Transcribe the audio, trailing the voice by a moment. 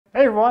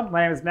Hey everyone,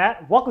 my name is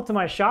Matt. Welcome to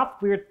my shop.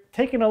 We're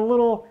taking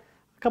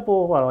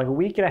like a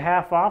week and a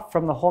half off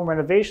from the home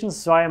renovations,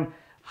 so I am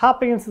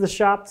hopping into the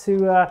shop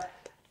to,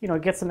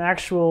 get some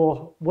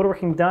actual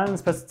woodworking done,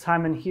 spend some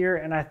time in here,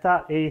 and I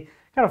thought a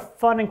kind of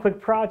fun and quick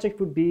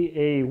project would be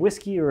a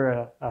whiskey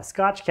or a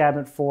scotch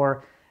cabinet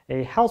for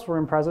a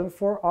housewarming present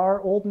for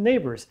our old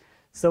neighbors.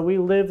 So we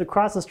lived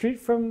across the street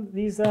from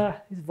these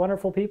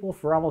wonderful people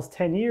for almost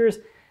 10 years,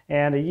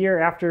 and a year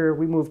after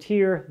we moved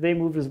here, they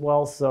moved as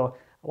well. So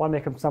I want to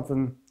make them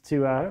something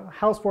to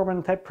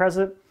housewarming type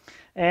present.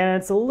 And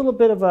it's a little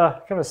bit of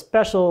a kind of a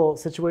special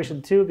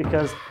situation too,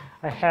 because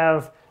I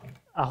have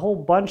a whole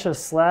bunch of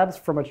slabs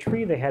from a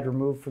tree they had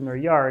removed from their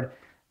yard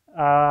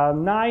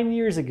 9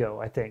 years ago,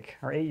 I think,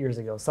 or 8 years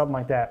ago, something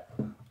like that.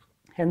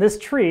 And this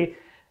tree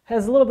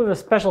has a little bit of a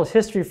special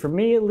history for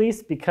me, at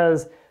least,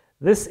 because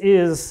this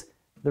is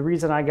the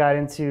reason I got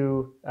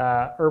into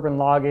urban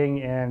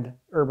logging and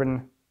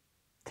urban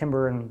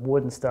timber and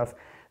wood and stuff,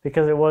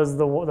 because it was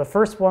the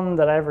first one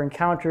that I ever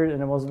encountered,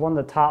 and it was one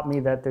that taught me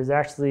that there's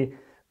actually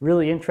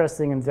really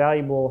interesting and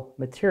valuable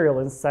material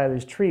inside of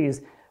these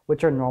trees,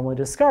 which are normally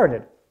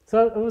discarded.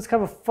 So it was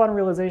kind of a fun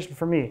realization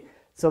for me.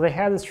 So they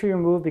had this tree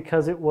removed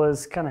because it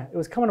was coming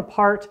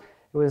apart.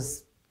 It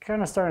was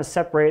kind of starting to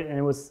separate, and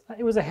it was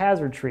a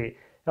hazard tree.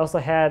 It also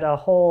had a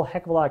whole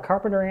heck of a lot of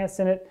carpenter ants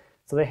in it,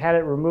 so they had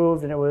it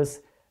removed, and it was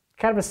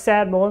kind of a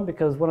sad moment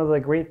because one of the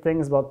great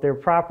things about their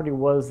property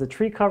was the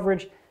tree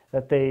coverage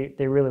that they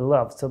really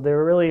loved. So they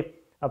were really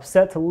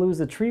upset to lose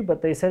the tree,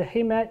 but they said,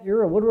 "Hey Matt,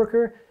 you're a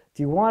woodworker.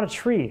 Do you want a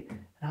tree?" And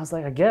I was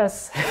like, I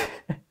guess.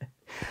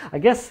 I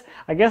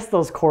guess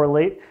those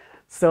correlate.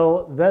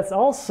 So that's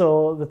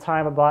also the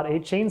time I bought a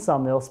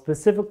chainsaw mill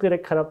specifically to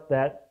cut up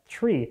that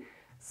tree.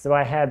 So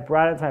I had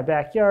brought it to my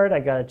backyard. I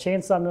got a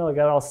chainsaw mill. I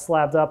got it all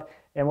slabbed up.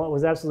 And what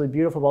was absolutely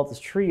beautiful about this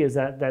tree is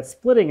that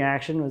splitting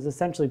action was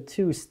essentially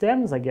two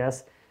stems, I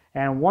guess.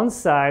 And one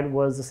side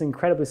was this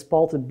incredibly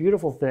spalted,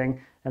 beautiful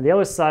thing, and the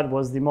other side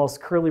was the most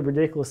curly,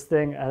 ridiculous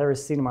thing I've ever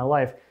seen in my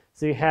life.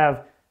 So you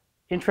have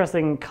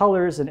interesting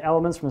colors and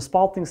elements from the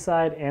spalting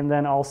side, and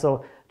then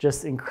also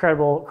just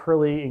incredible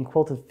curly and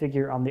quilted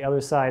figure on the other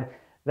side.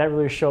 That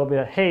really showed me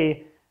that,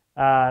 hey,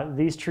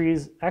 these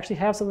trees actually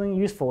have something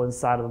useful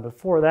inside of them.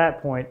 Before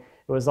that point,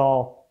 it was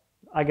all,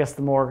 I guess,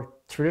 the more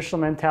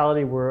traditional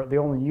mentality where the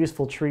only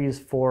useful trees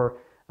for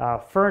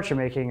furniture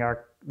making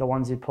are the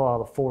ones you pull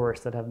out of the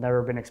forest that have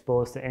never been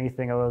exposed to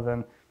anything other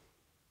than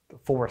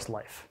forest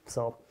life.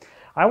 So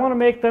I want to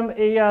make them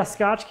a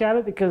scotch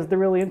cabinet because they're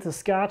really into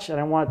scotch, and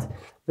I want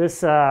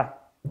this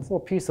little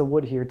piece of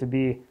wood here to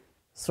be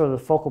sort of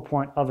the focal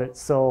point of it.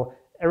 So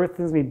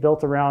everything's going to be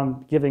built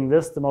around giving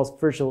this the most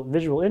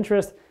visual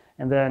interest,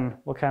 and then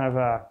we'll kind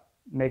of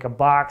make a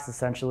box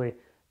essentially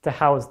to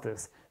house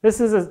this. This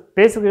is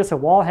basically just a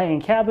wall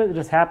hanging cabinet. It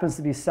just happens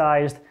to be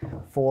sized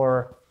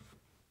for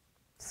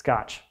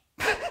scotch.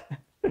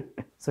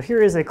 So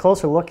here is a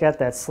closer look at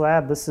that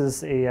slab. This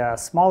is a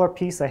smaller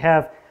piece. I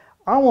have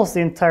almost the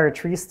entire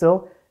tree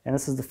still, and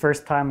this is the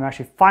first time I'm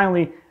actually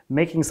finally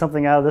making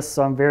something out of this,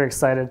 so I'm very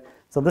excited.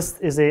 So this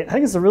is I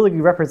think it's a really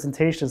good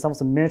representation. It's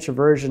almost a miniature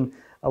version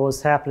of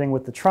what's happening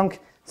with the trunk.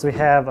 So we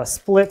have a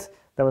split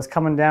that was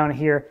coming down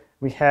here.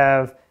 We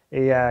have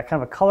a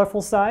kind of a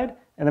colorful side,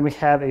 and then we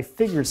have a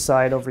figured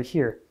side over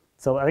here.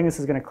 So I think this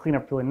is going to clean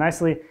up really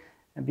nicely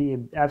and be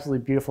an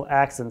absolutely beautiful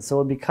accent. So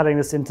we'll be cutting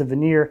this into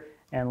veneer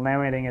and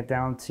laminating it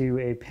down to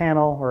a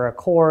panel or a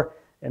core,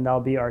 and that'll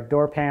be our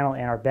door panel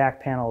and our back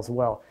panel as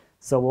well.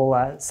 So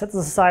we'll set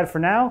this aside for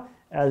now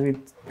as we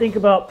think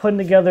about putting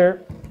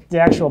together the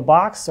actual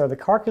box or the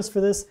carcass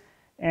for this.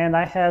 And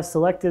I have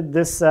selected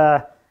this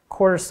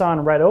quarter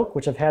sawn red oak,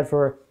 which I've had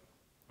for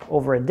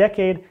over a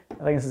decade.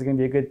 I think this is going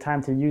to be a good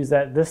time to use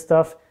that. This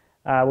stuff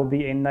will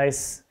be a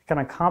nice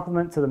kind of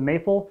complement to the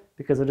maple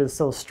because it is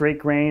so straight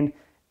grained.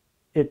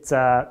 It's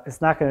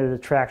not going to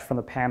detract from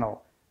the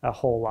panel a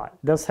whole lot.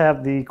 It does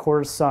have the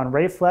quarter sawn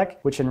ray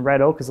fleck, which in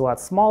red oak is a lot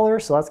smaller,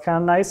 so that's kind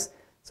of nice.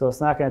 So it's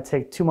not going to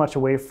take too much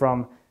away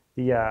from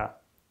the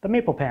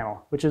maple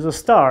panel, which is a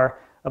star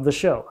of the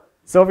show.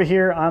 So over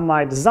here on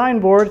my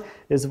design board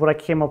is what I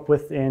came up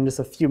with in just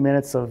a few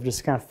minutes of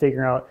just kind of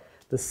figuring out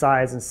the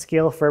size and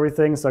scale for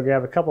everything. So I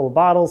grabbed a couple of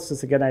bottles just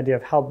to get an idea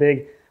of how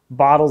big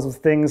bottles of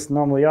things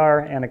normally are,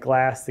 and a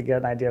glass to get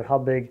an idea of how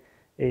big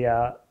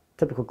a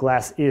typical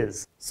glass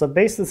is. So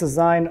base this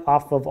design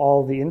off of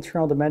all the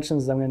internal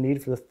dimensions I'm going to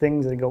need for the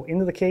things that go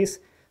into the case.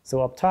 So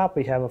up top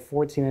we have a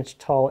 14-inch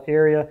tall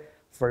area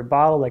for a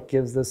bottle that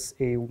gives this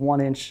a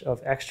 1 inch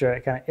of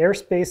extra kind of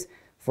airspace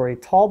for a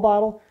tall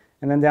bottle.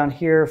 And then down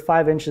here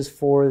 5 inches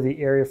for the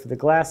area for the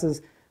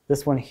glasses.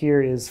 This one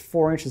here is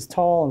 4 inches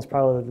tall and it's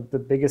probably the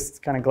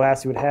biggest kind of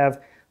glass you would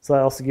have. So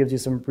that also gives you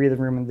some breathing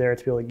room in there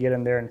to be able to get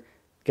in there and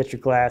get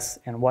your glass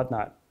and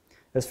whatnot.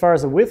 As far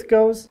as the width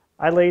goes,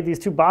 I laid these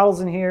two bottles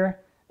in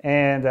here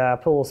and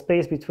put a little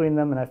space between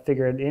them, and I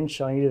figured an inch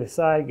on either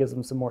side gives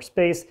them some more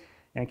space.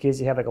 And in case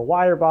you have like a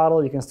wider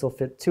bottle, you can still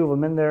fit two of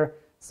them in there.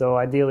 So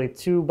ideally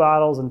 2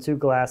 bottles and 2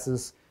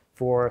 glasses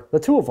for the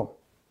 2 of them.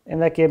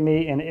 And that gave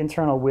me an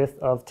internal width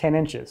of 10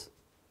 inches.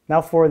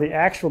 Now for the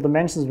actual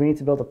dimensions we need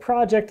to build a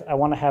project, I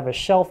want to have a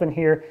shelf in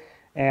here,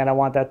 and I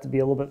want that to be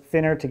a little bit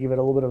thinner to give it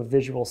a little bit of a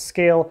visual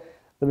scale.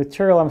 The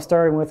material I'm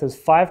starting with is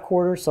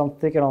 5/4, so I'm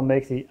thinking I'll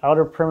make the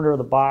outer perimeter of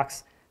the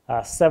box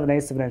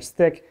 7/8 of an inch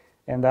thick,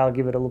 and that'll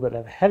give it a little bit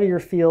of a heavier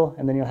feel,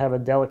 and then you'll have a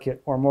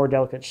delicate or more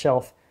delicate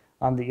shelf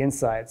on the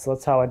inside. So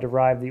that's how I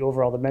derive the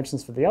overall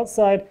dimensions for the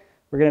outside.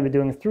 We're going to be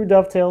doing through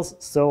dovetails,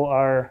 so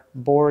our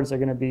boards are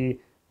going to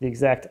be the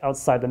exact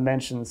outside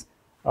dimensions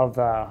of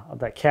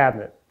that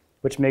cabinet,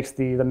 which makes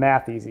the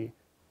math easy.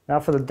 Now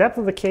for the depth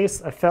of the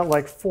case, I felt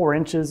like 4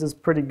 inches is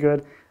pretty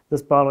good.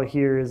 This bottle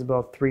here is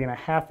about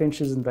 3.5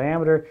 inches in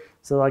diameter,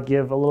 so that'll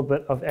give a little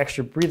bit of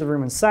extra breathing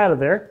room inside of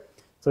there.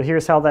 So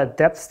here's how that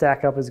depth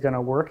stack up is going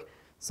to work.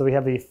 So we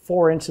have the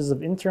 4 inches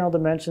of internal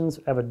dimensions.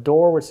 I have a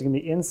door which is going to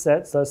be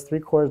inset, so that's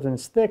 3/4 of an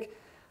inch thick.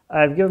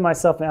 I've given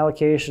myself an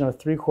allocation of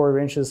 3/4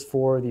 inches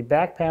for the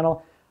back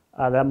panel.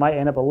 That might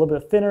end up a little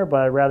bit thinner,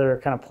 but I'd rather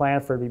kind of plan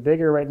for it to be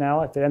bigger right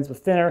now. If it ends up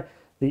thinner,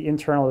 the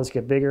internal will just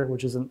get bigger,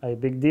 which isn't a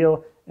big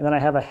deal. And then I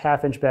have a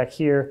 1/2 inch back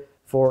here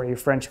for a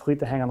French cleat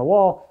to hang on the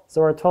wall.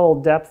 So our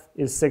total depth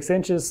is 6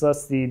 inches, so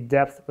that's the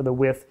depth or the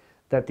width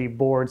that the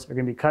boards are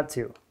going to be cut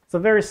to. It's a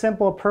very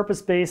simple,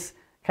 purpose-based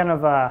kind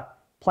of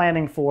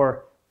planning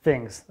for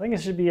things. I think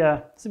it should be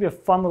a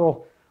fun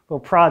little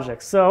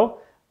project. So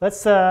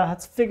let's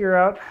figure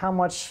out how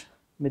much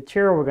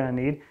material we're going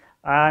to need.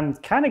 I'm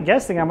kind of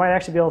guessing I might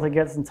actually be able to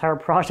get this entire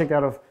project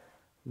out of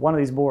one of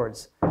these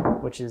boards,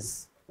 which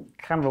is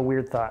kind of a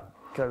weird thought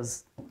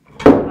because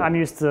I'm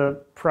used to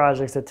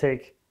projects that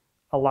take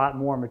a lot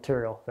more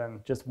material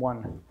than just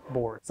one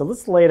board. So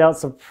let's lay it out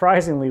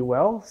surprisingly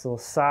well. So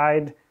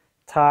side,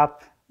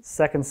 top,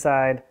 second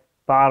side,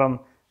 bottom,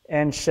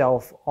 and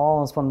shelf all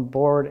on this one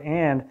board,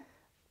 and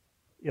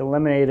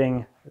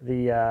eliminating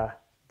the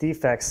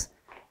defects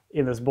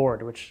in this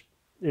board, which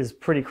is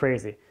pretty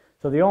crazy.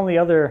 So the only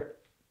other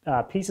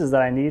pieces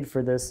that I need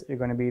for this are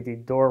going to be the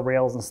door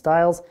rails and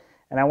stiles,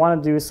 and I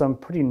want to do some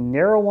pretty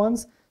narrow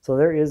ones, so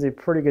there is a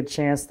pretty good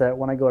chance that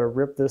when I go to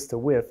rip this to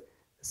width,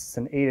 this is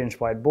an 8-inch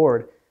wide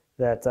board,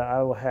 that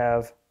I will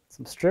have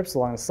some strips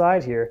along the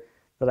side here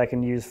that I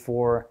can use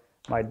for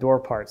my door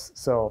parts.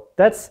 So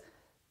that's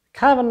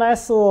kind of a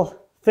nice little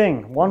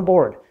thing, one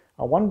board.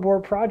 A one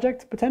board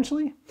project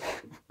potentially.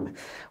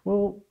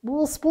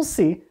 we'll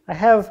see. I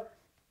have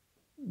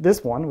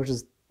this one, which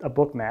is a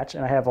book match,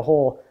 and I have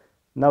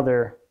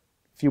another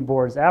few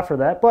boards after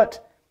that,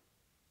 but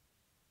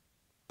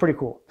pretty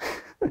cool.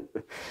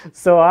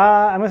 So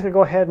I'm just gonna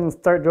go ahead and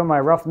start doing my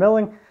rough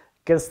milling,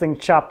 get this thing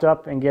chopped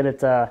up and get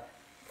it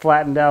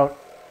flattened out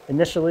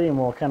initially, and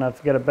we'll kind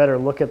of get a better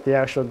look at the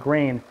actual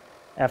grain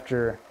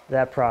after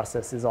that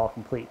process is all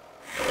complete.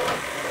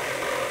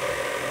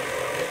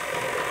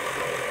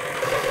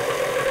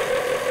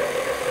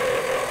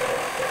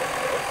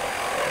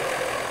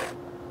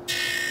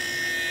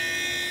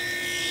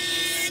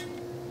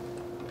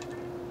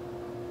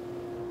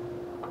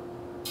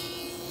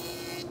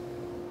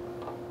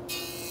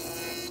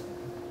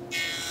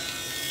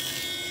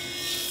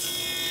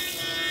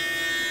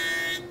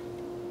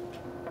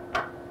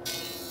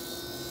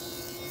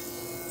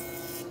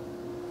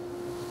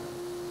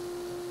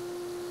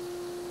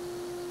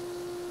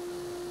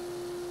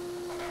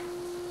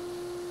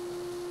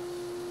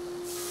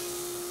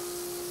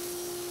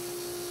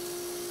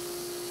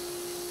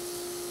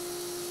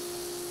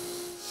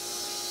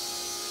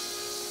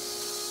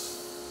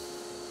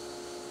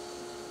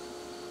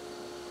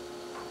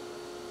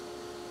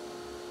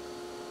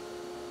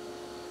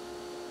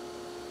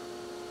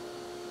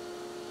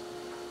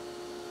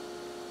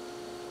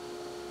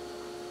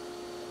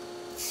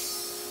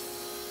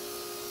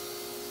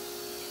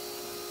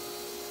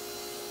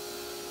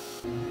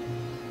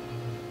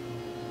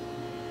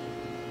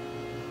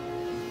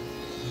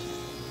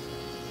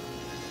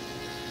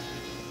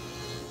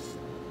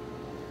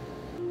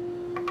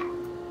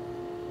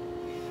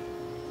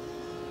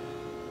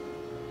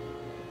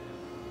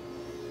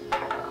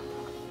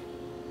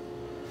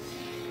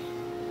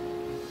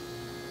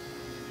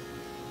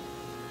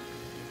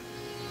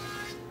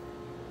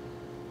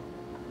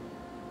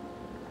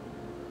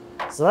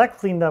 So that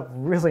cleaned up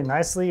really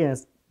nicely, and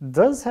it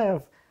does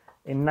have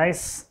a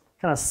nice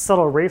kind of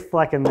subtle wraith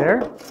fleck in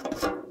there.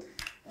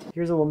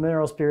 Here's a little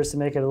mineral spears to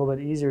make it a little bit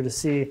easier to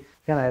see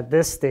kind of at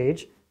this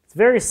stage. It's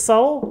very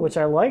subtle, which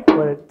I like,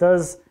 but it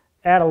does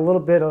add a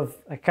little bit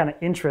of a kind of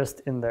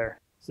interest in there.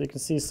 So you can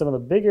see some of the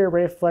bigger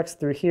wraith flecks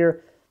through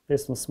here.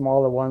 There's some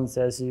smaller ones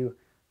as you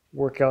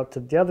work out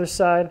to the other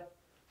side.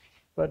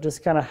 But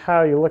just kind of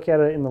how you look at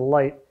it in the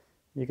light,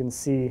 you can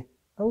see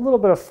a little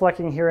bit of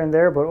flecking here and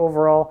there, but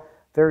overall,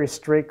 very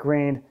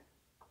straight-grained,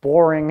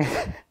 boring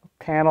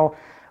panel,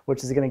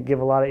 which is going to give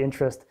a lot of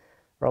interest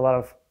or a lot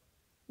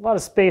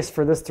of space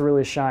for this to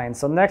really shine.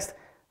 So next,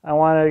 I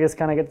want to just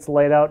kind of get this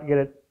laid out, get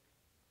it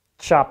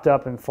chopped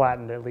up and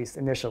flattened, at least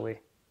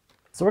initially.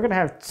 So we're going to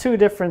have two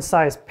different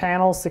size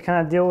panels to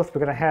kind of deal with.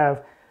 We're going to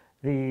have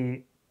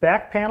the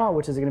back panel,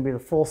 which is going to be the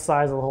full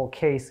size of the whole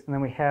case, and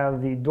then we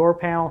have the door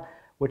panel,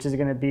 which is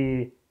going to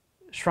be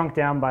shrunk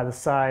down by the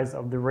size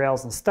of the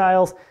rails and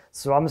stiles.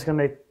 So I'm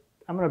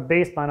gonna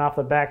base mine off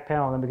the back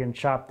panel, and then we can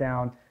chop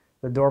down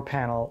the door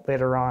panel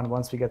later on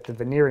once we get the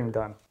veneering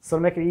done. So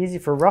to make it easy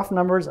for rough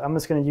numbers, I'm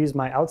just gonna use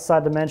my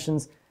outside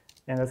dimensions,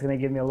 and that's gonna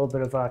give me a little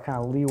bit of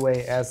kind of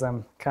leeway as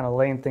I'm kind of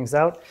laying things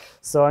out.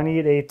 So I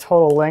need a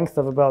total length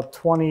of about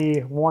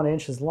 21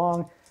 inches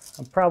long.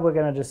 I'm probably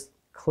gonna just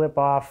clip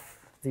off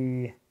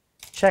the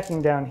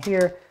checking down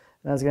here,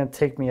 and that's gonna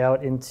take me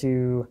out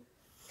into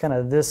kind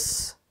of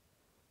this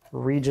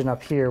region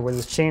up here where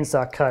this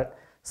chainsaw cut.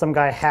 Some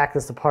guy hacked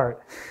this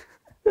apart.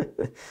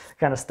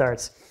 Kind of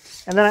starts.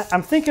 And then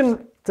I'm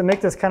thinking to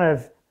make this kind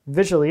of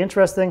visually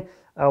interesting,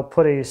 I'll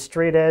put a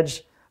straight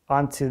edge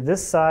onto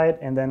this side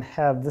and then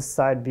have this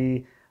side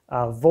be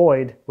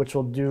void, which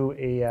will do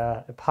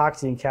a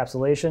epoxy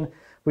encapsulation.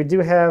 We do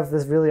have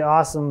this really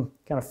awesome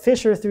kind of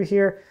fissure through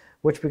here,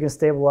 which we can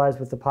stabilize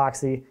with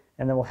epoxy,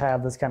 and then we'll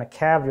have this kind of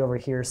cavity over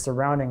here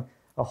surrounding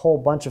a whole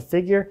bunch of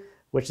figure,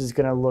 which is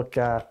going to look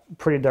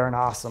pretty darn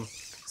awesome.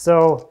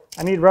 So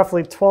I need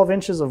roughly 12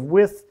 inches of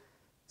width,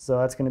 so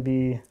that's going to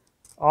be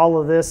all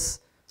of this.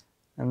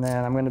 And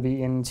then I'm going to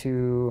be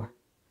into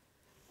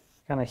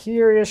kind of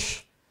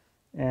here-ish,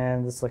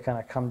 and this will kind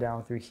of come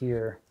down through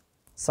here,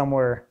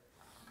 somewhere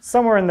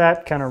in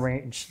that kind of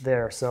range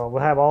there. So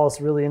we'll have all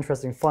this really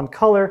interesting fun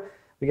color.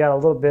 We got a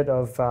little bit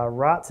of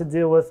rot to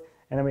deal with,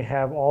 and then we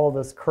have all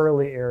this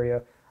curly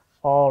area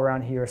all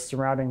around here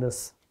surrounding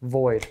this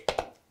void.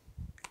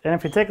 And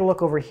if you take a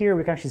look over here,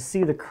 we can actually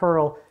see the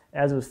curl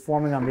as it was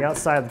forming on the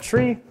outside of the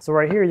tree. So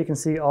right here you can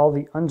see all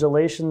the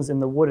undulations in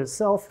the wood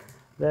itself.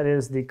 That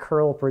is the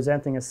curl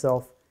presenting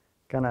itself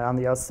kind of on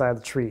the outside of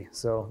the tree.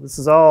 So this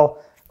is all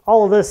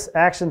of this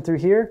action through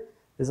here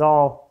is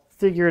all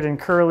figured and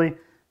curly,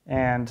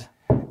 and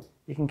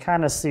you can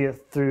kind of see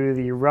it through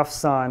the rough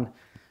sawn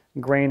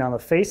grain on the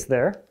face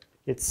there.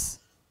 It's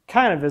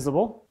kind of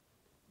visible,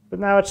 but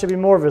now it should be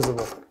more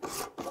visible.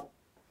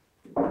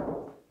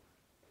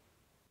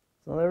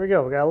 So there we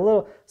go. We got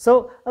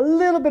a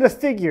little bit of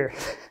figure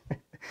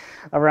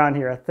around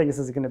here. I think this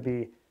is going to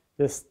be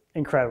just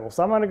incredible.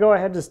 So I'm going to go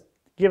ahead and just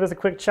give this a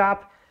quick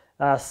chop,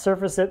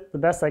 surface it the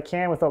best I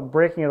can without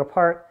breaking it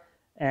apart,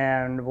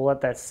 and we'll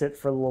let that sit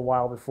for a little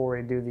while before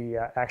we do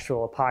the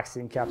actual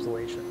epoxy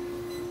encapsulation.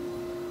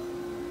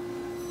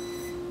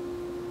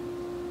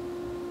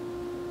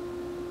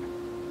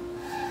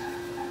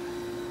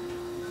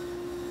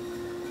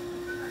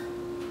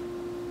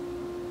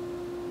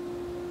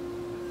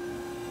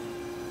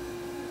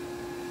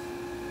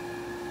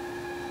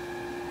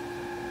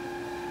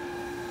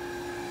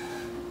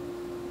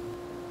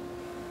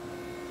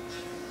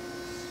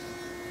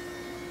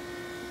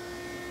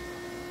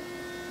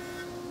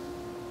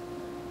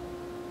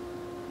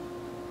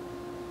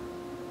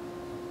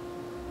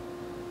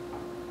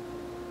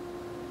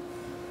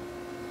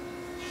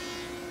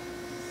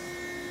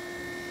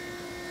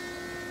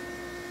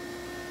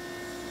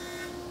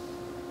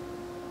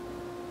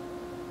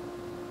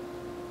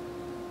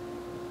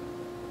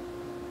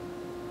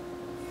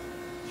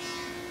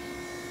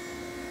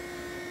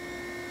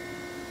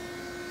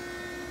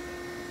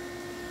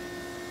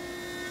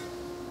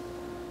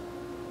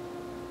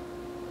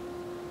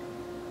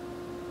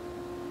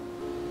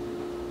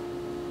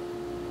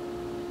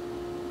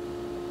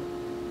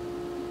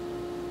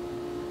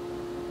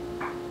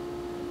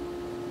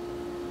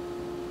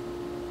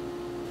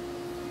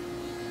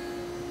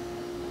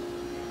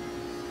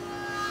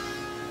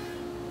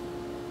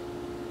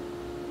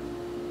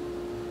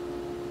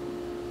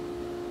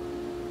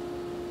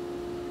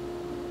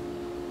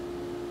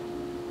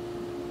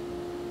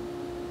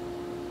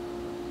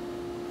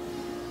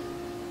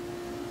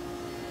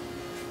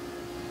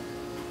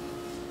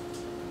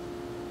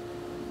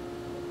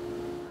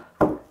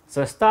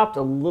 So I stopped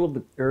a little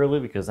bit early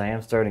because I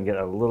am starting to get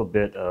a little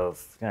bit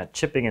of kind of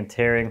chipping and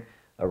tearing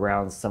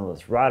around some of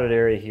this rotted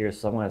area here.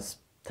 So I'm going to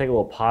take a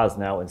little pause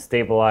now and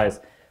stabilize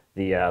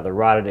the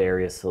rotted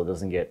area so it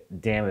doesn't get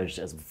damaged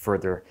as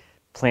further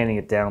planing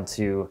it down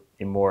to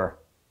a more,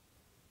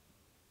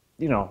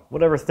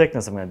 whatever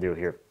thickness I'm going to do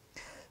here.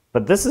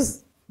 But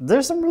there's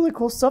some really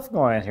cool stuff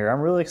going on here. I'm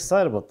really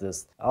excited about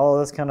this. All of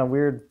this kind of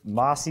weird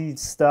mossy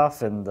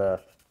stuff and the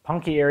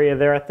punky area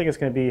there, I think it's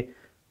going to be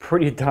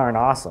pretty darn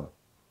awesome.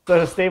 So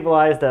to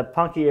stabilize that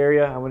punky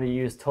area, I'm going to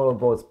use Total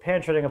Boat's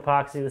penetrating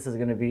epoxy. This is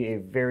going to be a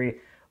very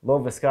low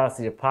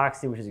viscosity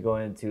epoxy, which is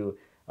going to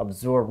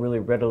absorb really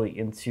readily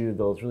into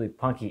those really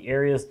punky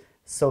areas,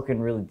 soak in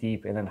really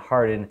deep, and then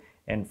harden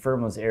and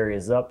firm those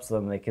areas up so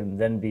then they can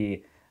then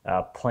be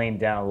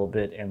planed down a little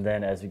bit. And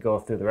then as we go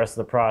through the rest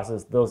of the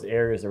process, those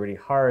areas are already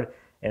hard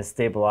and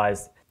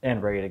stabilized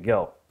and ready to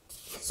go.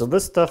 So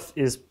this stuff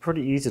is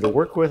pretty easy to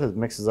work with. It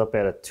mixes up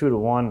at a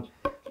 2-to-1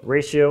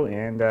 ratio,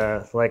 and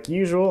like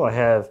usual, I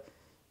have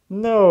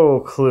no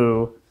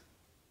clue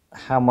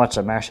how much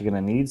I'm actually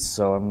going to need,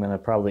 so I'm going to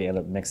probably end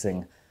up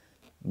mixing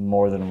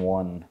more than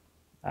one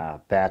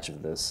batch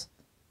of this.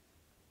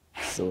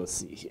 So let's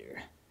see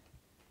here.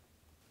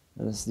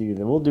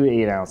 We'll do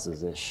 8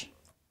 ounces ish.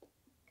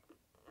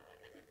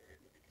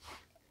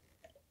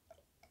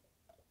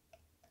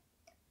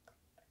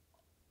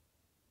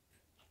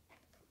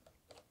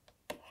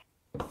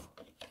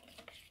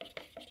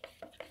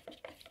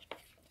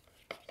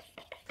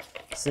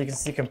 So you can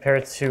see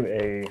compared to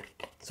a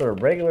sort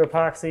of regular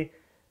epoxy,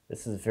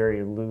 this is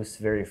very loose,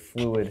 very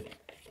fluid,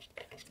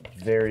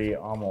 very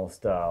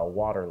almost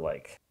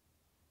water-like.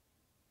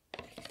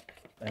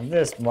 And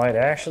this might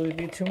actually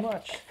be too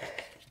much.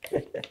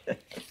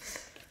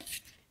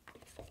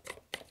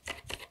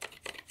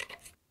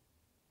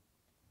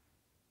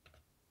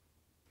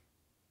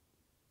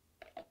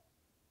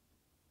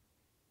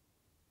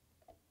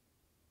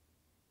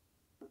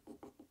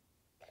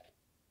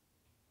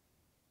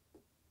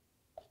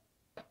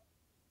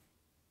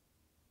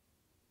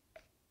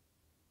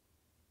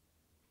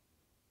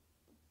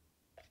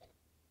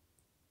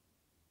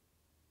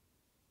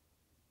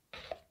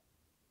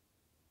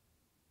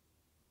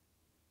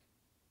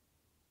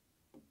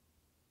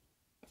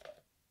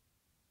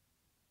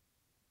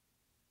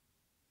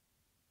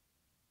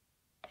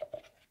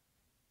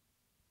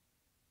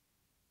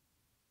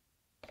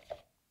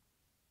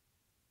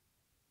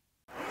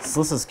 So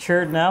this is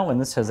cured now,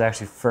 and this has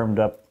actually firmed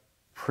up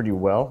pretty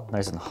well,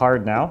 nice and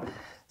hard now.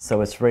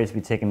 So it's ready to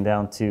be taken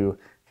down to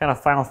kind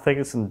of final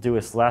thickness and do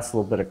its last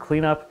little bit of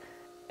cleanup.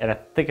 And I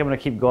think I'm going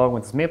to keep going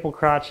with this maple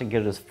crotch and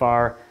get it as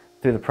far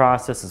through the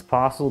process as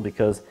possible,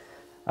 because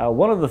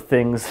one of the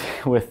things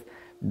with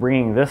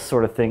bringing this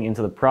sort of thing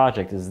into the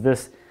project is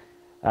this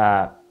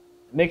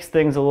makes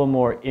things a little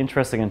more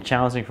interesting and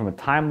challenging from a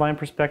timeline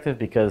perspective,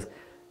 because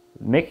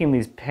making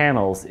these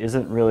panels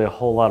isn't really a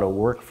whole lot of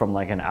work from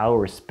like an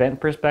hour spent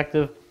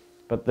perspective,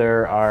 but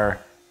there's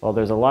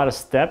a lot of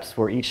steps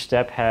where each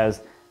step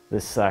has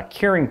this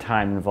curing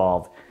time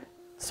involved.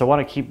 So I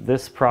want to keep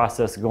this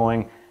process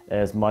going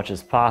as much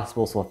as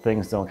possible so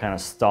things don't kind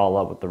of stall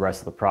up with the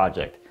rest of the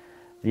project.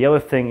 The other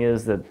thing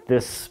is that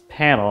this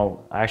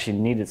panel actually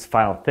needs its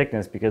final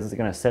thickness because it's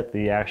going to set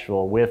the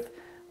actual width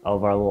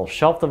of our little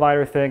shelf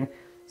divider thing.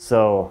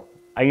 So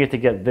I get to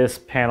get this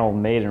panel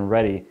made and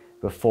ready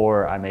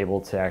before I'm able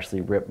to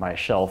actually rip my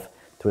shelf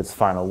to its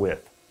final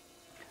width.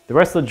 The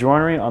rest of the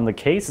joinery on the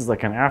case is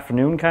like an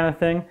afternoon kind of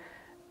thing,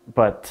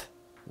 but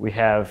we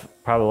have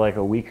probably like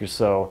a week or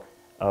so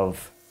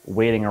of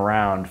waiting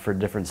around for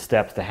different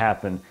steps to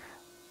happen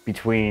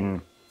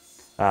between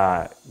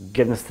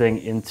getting this thing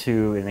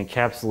into an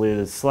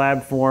encapsulated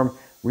slab form,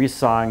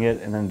 resawing it,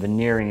 and then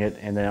veneering it,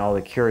 and then all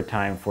the cure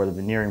time for the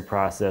veneering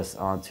process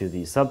onto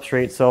the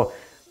substrate. So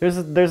there's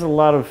a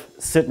lot of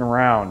sitting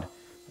around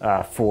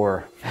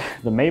for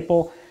the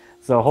maple.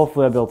 So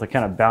hopefully I'll be able to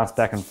kind of bounce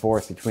back and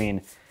forth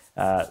between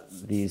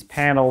these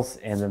panels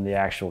and then the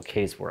actual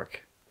casework.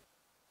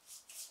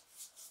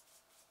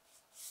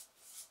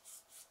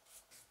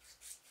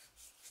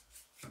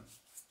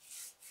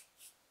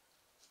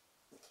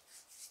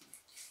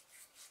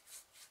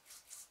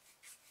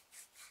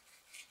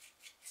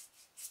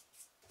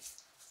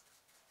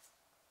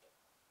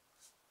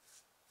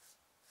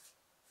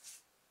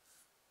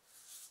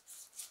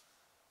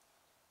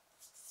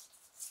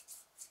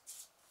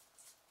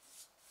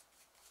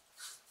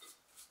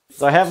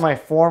 So I have my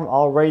form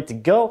all ready to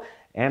go,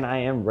 and I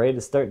am ready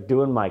to start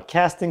doing my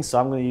casting. So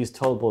I'm going to use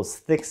Totalbow's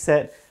Thick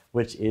Set,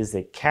 which is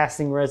a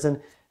casting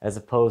resin, as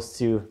opposed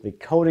to the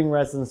coating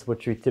resins,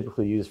 which we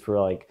typically use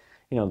for, like,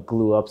 you know,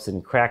 glue ups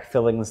and crack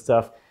filling and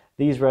stuff.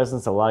 These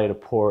resins allow you to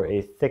pour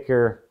a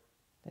thicker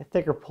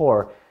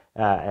pour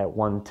at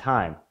one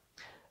time,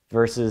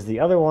 versus the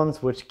other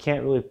ones, which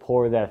can't really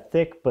pour that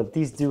thick, but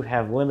these do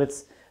have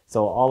limits.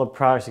 So all the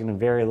products are going to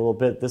vary a little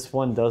bit. This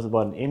one does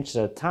about 1 inch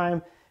at a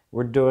time.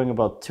 We're doing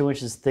about 2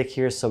 inches thick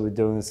here, so we're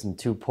doing this in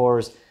 2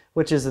 pours,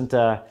 which isn't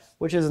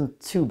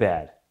too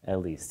bad, at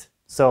least.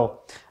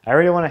 So I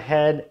already went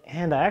ahead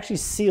and I actually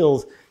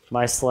sealed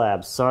my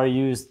slabs. So I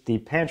used the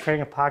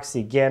penetrating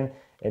epoxy again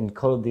and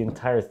coated the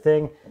entire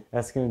thing.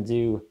 That's going to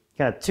do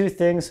kind of 2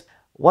 things,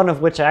 one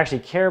of which I actually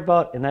care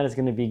about, and that is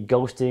going to be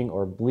ghosting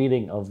or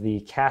bleeding of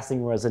the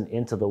casting resin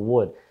into the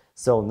wood.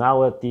 So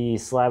now that the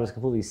slab is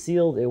completely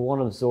sealed, it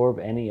won't absorb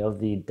any of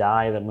the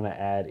dye that I'm going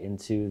to add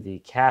into the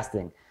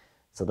casting.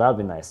 So that'll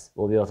be nice.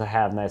 We'll be able to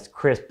have nice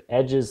crisp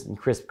edges and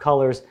crisp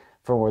colors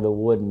from where the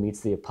wood meets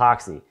the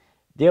epoxy.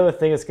 The other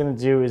thing it's going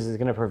to do is it's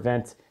going to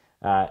prevent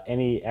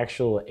any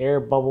actual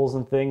air bubbles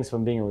and things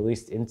from being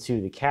released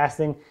into the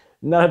casting.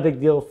 Not a big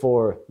deal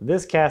for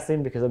this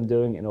casting because I'm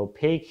doing an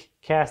opaque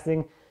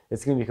casting.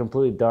 It's going to be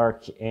completely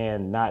dark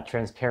and not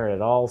transparent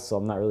at all, so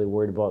I'm not really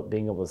worried about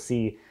being able to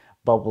see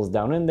bubbles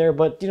down in there.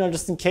 But, you know,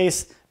 just in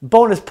case,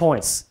 bonus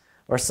points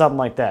or something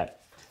like that.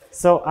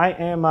 So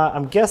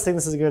I'm guessing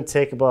this is going to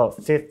take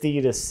about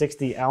 50 to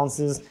 60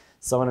 ounces.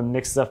 So I'm going to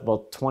mix up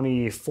about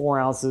 24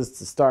 ounces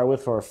to start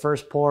with for our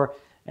first pour,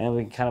 and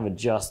we can kind of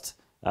adjust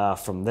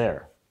from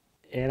there.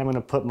 And I'm going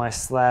to put my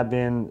slab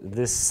in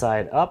this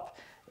side up.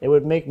 It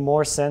would make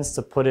more sense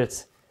to put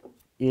it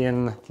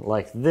in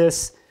like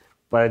this,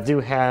 but I do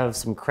have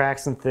some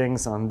cracks and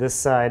things on this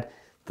side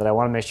that I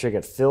want to make sure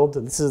get filled.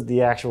 This is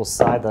the actual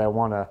side that I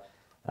want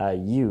to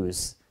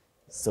use.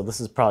 So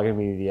this is probably going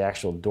to be the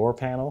actual door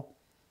panel.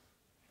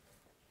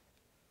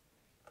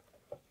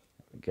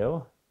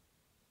 Go.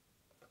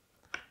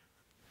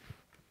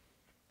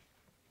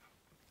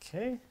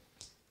 Okay.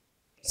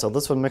 So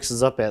this one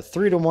mixes up at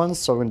 3:1,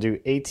 so I'm going to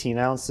do 18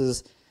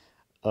 ounces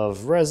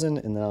of resin,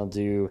 and then I'll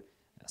do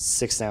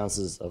 6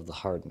 ounces of the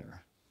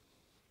hardener.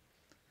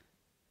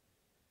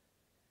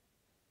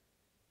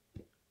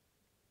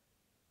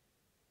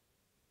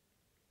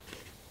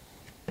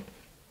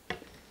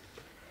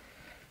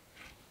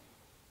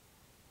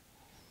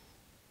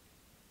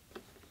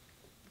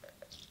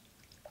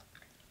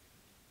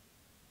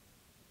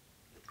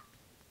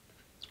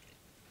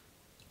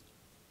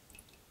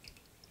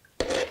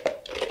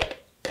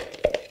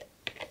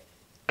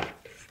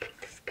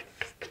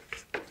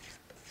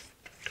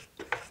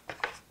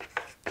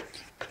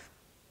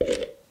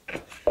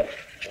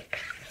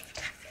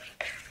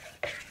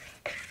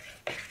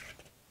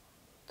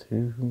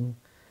 Two,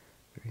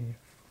 3, 4, 5,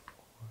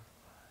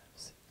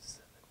 6,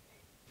 7,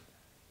 8.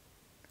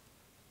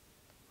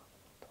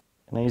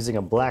 And I'm using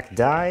a black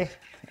dye,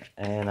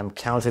 and I'm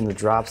counting the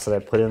drops that I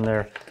put in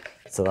there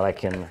so that I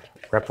can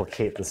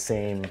replicate the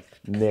same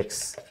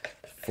mix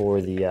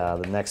for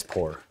the next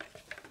pour.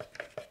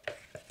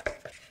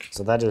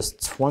 So that is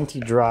 20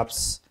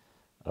 drops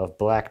of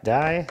black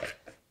dye.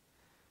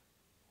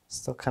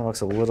 Still kind of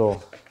looks a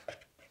little,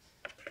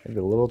 maybe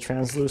a little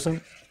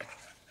translucent.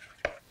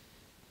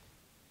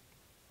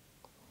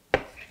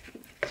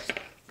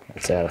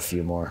 Let's add a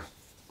few more.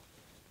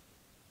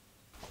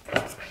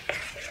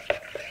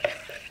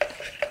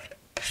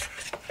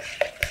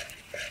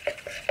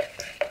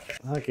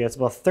 Okay, it's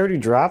about 30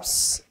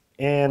 drops,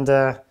 and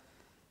I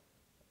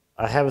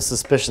have a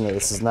suspicion that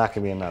this is not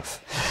going to be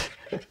enough.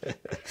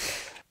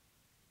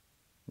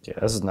 Yeah,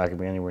 this is not going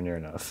to be anywhere near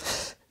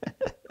enough.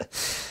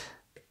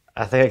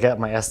 I think I got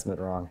my estimate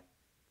wrong.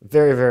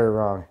 Very, very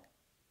wrong.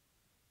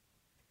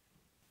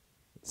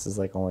 This is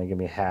like only going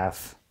to be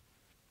half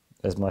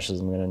as much as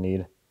I'm going to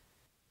need.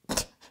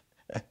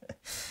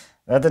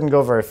 That didn't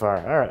go very far.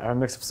 All right, I'll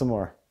mix up some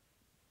more.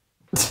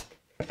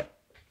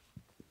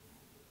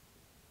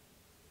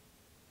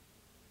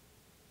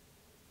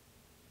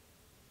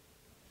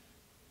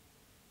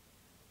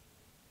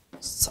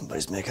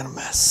 Somebody's making a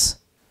mess.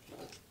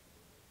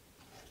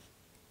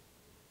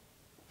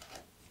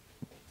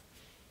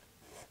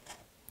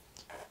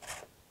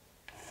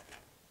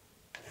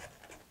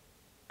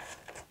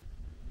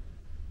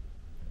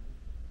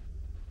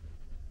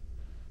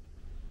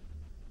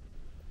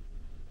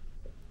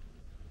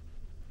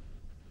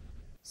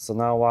 So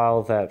now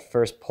while that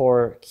first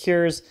pour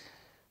cures,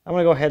 I'm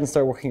gonna go ahead and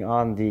start working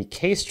on the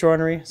case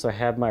joinery. So I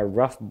have my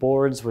rough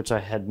boards, which I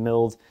had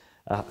milled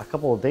a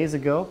couple of days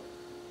ago.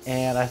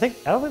 And I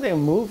don't think they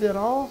moved at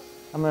all.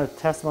 I'm gonna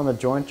test them on the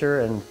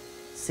jointer and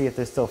see if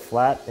they're still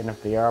flat. And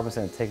if they are, I'm just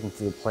gonna take them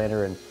to the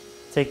planer and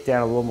take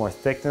down a little more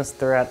thickness.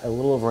 They're at a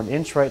little over 1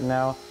 inch right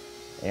now.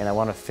 And I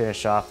wanna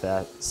finish off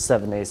that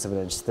 7/8 of an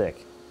inch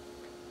thick.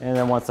 And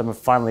then once I'm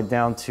finally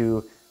down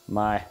to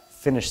my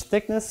finished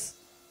thickness,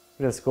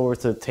 we're just go over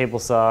to the table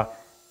saw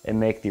and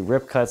make the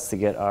rip cuts to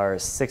get our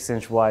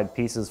 6-inch wide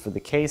pieces for the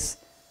case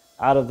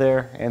out of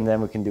there, and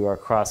then we can do our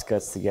cross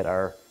cuts to get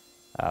our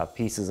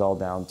pieces all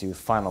down to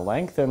final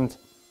length, and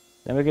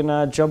then we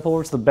can jump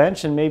over to the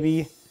bench and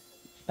maybe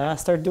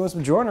start doing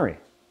some joinery.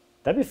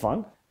 That'd be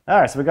fun.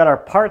 All right, so we got our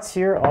parts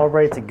here all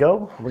ready to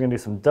go. We're gonna do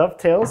some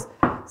dovetails.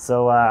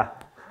 So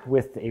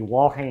with a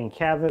wall hanging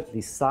cabinet,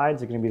 these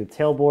sides are gonna be the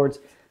tail boards.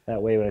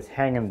 That way when it's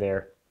hanging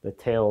there, the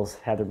tails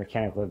have their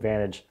mechanical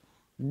advantage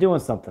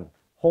doing something,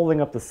 holding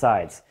up the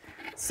sides.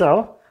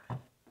 So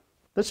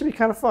this should be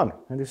kind of fun.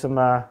 I'm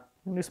gonna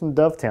do some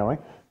dovetailing.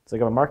 So I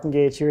got a marking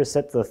gauge here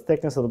set to the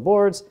thickness of the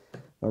boards. I'm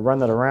gonna run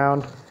that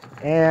around,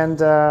 and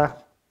I'm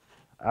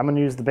gonna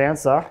use the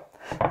bandsaw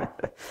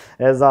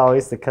as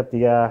always to cut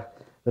the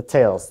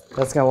tails.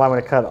 That's gonna allow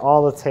me to cut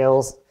all the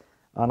tails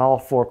on all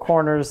 4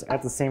 corners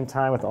at the same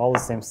time with all the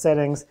same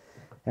settings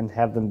and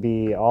have them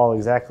be all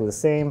exactly the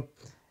same,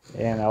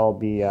 and I'll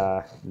be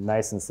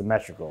nice and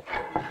symmetrical.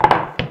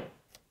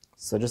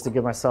 So just to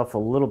give myself a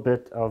little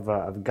bit of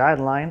a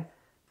guideline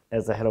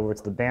as I head over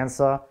to the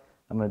bandsaw,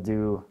 I'm going to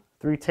do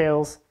 3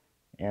 tails,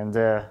 and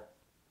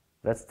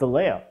that's the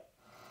layout.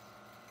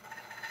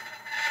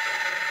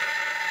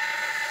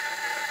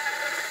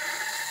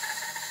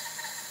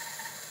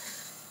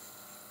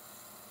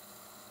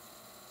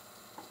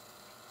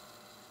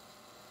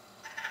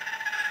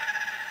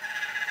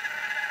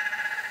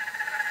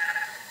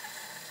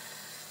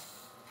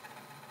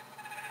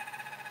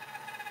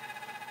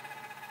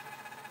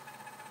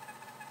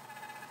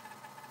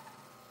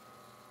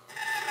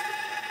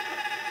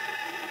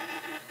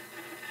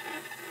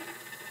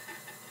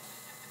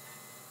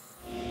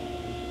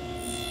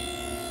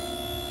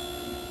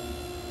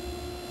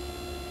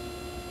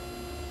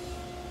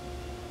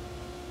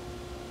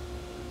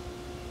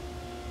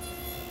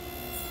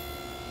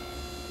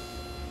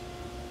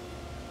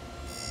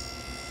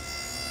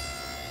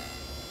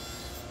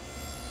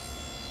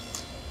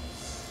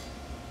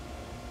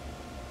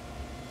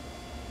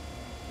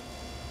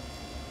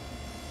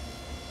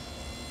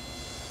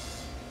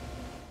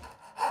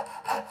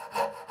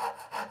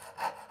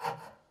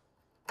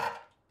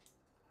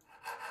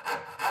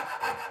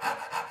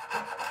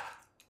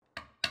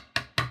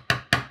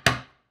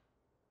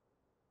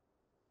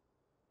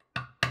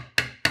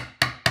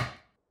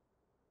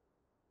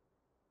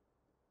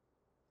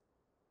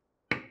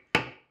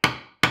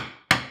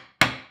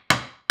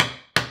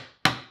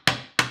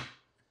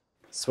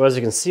 So as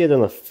you can see,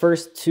 then the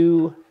first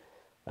two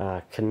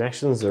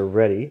connections are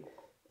ready.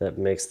 That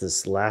makes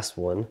this last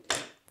one,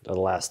 or the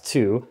last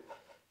two,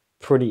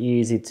 pretty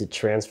easy to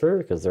transfer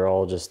because they're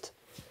all just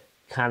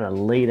kind of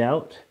laid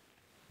out,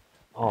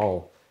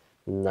 all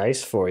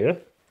nice for you.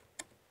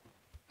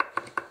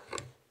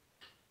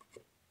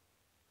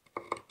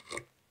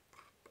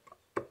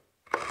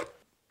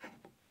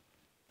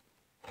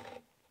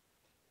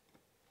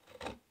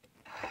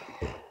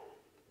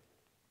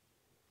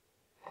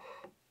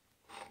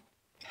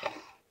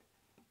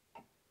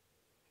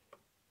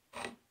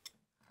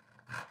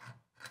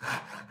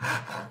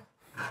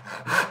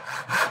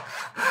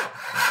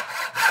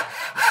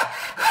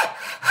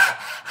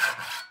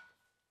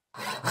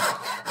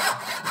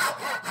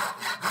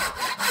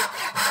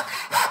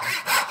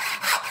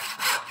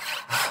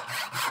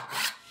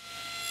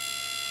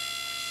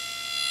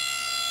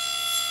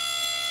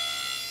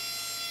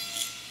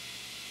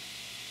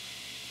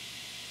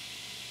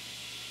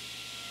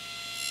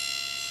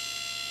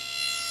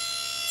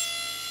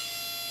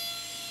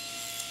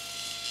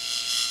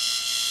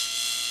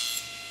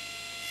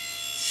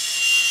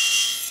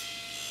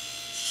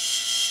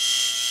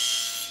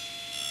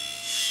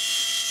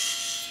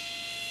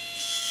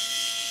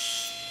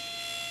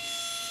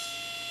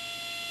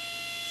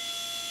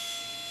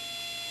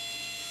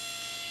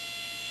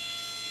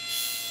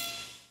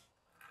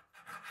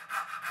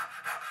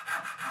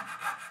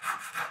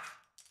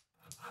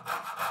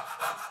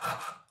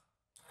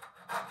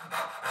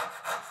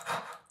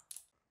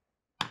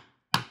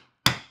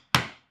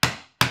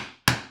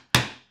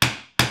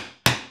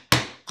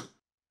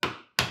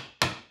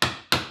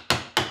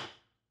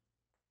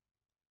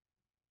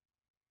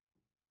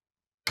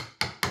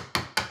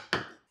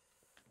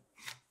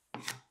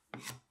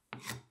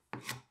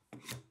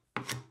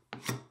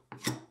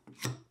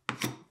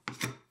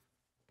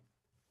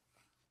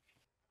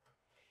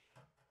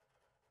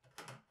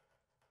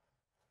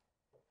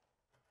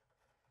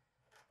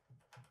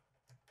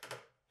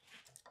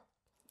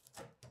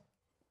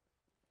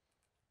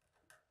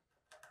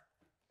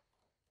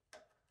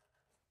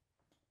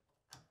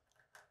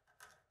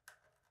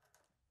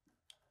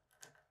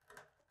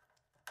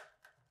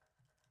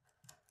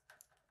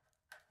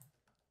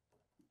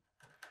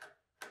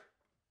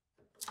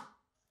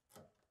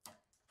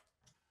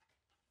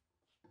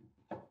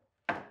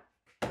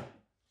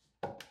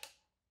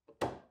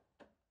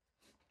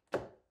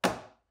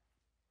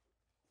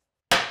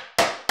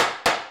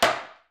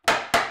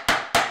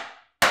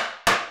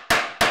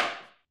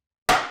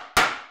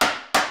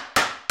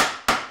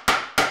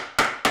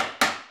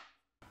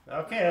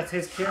 Okay, that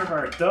takes care of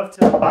our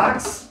dovetail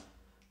box.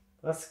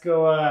 Let's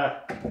go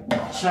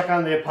check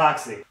on the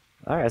epoxy.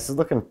 All right, this is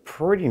looking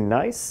pretty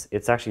nice.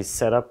 It's actually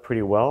set up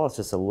pretty well. It's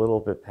just a little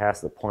bit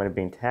past the point of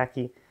being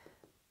tacky.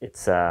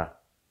 It's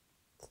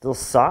still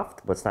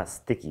soft, but it's not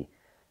sticky.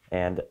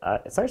 And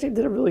it's actually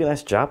did a really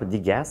nice job of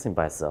degassing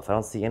by itself. I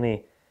don't see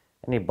any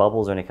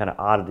bubbles or any kind of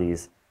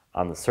oddities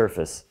on the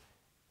surface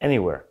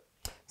anywhere.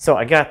 So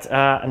I got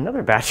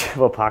another batch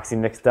of epoxy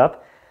mixed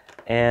up,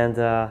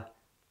 and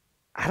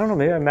I don't know,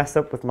 maybe I messed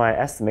up with my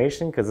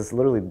estimation because it's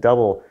literally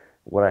double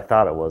what I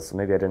thought it was. So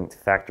maybe I didn't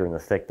factor in the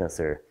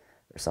thickness or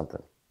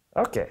something.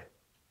 Okay,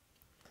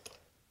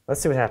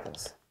 let's see what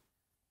happens.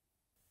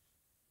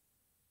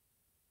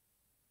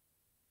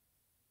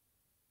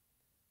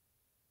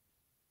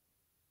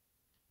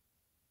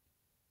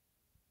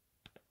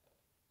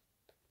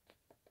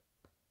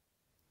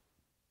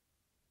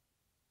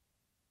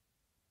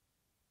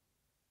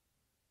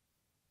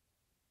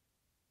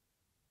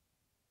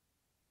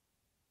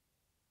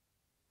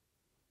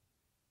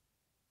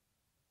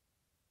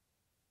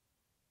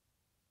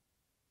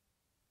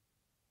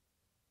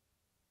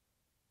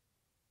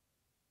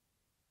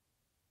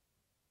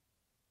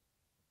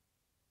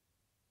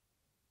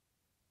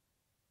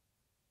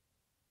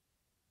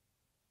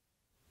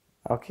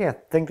 Okay, I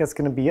think that's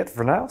going to be it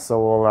for now.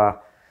 So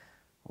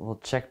we'll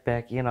check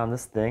back in on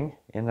this thing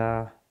in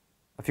a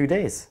few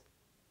days.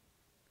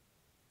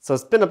 So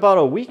it's been about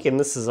a week and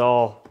this is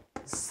all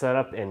set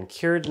up and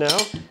cured now.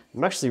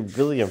 I'm actually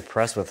really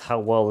impressed with how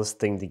well this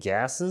thing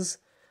degasses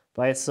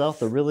by itself.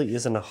 There really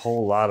isn't a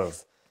whole lot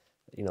of,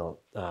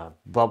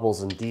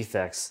 bubbles and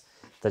defects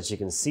that you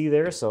can see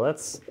there. So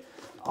that's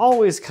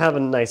always kind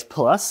of a nice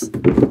plus.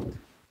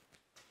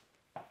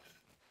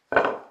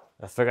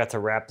 I forgot to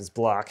wrap this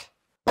block.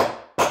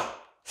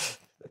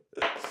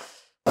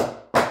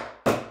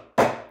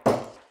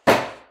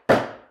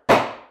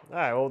 All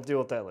right, we'll deal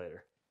with that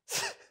later.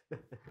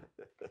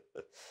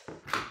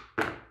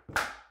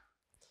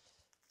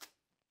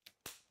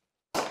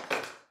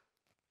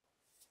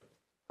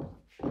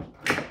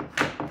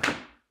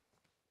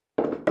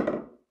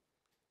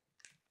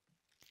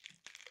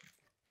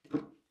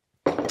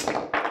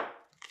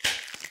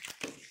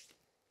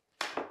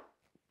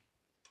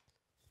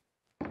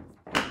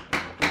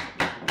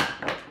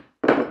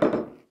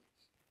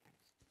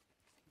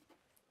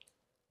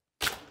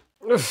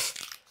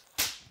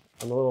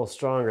 I'm a little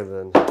stronger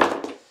than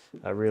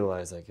I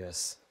realize, I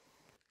guess.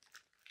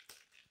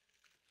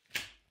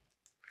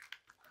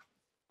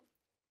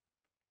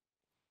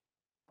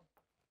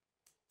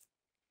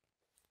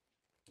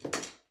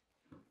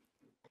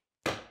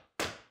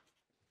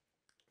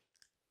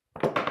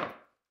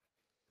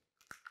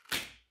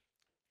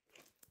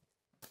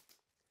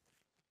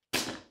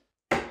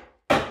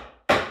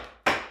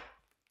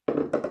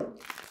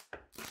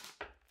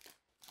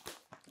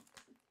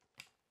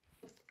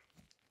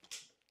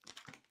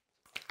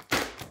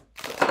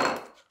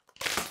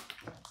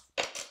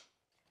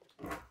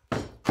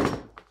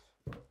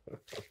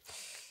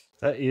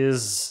 That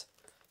is,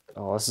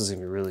 oh, this is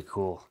gonna be really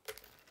cool.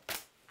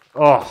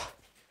 Oh,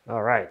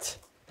 all right.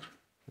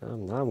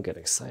 Now I'm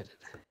getting excited.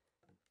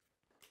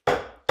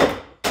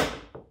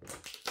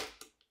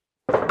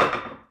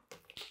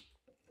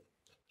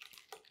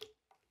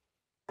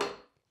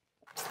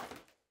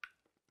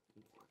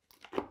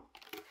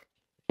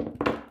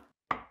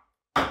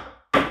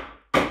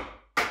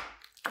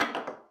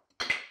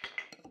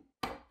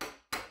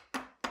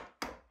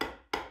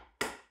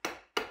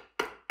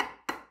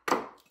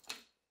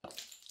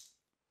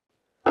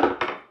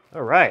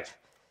 All right,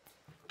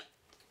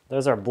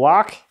 there's our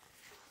block,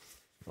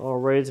 all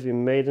ready to be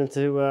made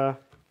into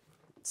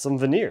some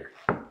veneer.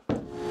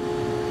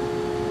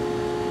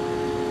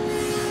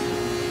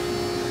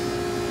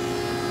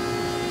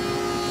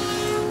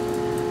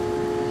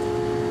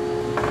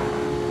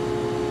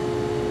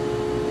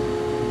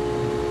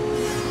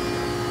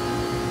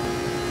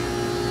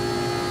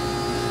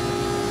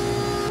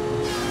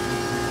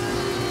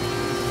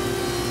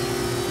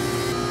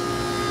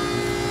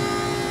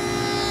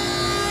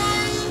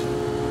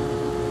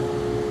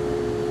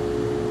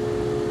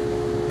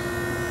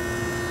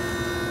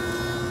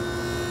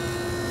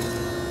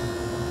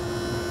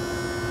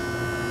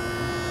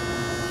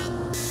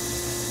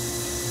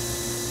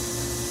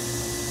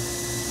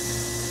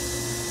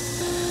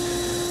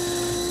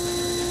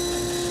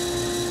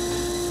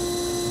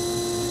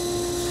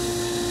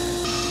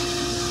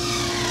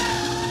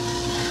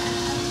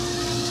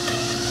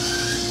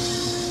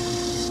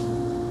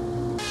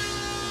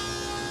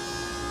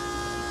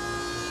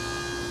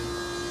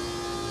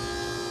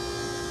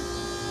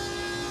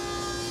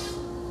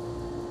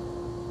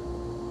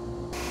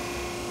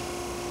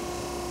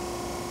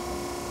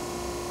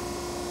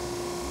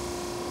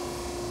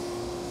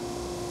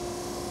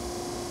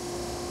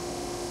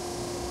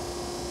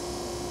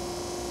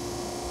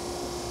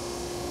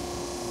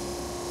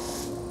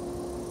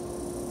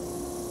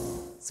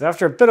 So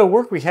after a bit of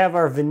work, we have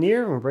our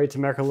veneer. We're ready to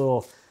make a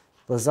little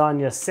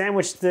lasagna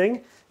sandwich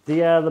thing. The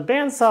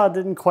bandsaw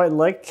didn't quite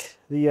like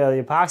the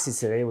epoxy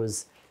today. It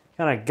was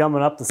kind of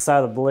gumming up the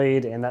side of the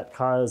blade, and that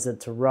caused it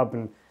to rub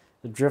and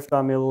to drift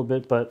on me a little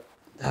bit, but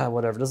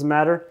whatever, doesn't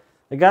matter.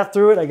 I got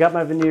through it, I got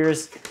my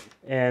veneers,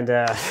 and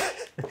a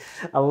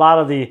lot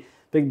of the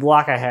big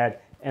block I had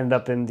ended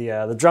up in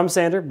the drum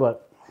sander,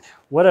 but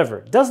whatever.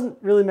 It doesn't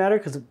really matter,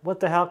 because what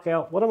the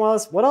hell,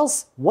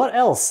 what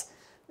else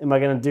am I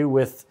gonna do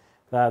with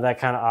that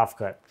kind of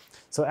offcut?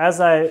 So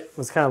as I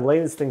was kind of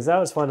laying these things out,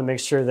 I just wanted to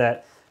make sure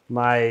that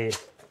my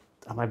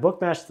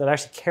book match that I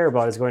actually care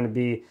about is going to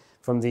be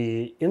from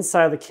the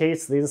inside of the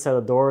case to the inside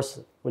of the doors.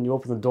 When you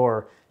open the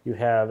door, you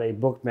have a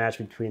book match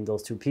between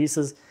those two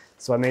pieces.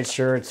 So I made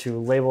sure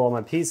to label all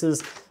my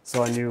pieces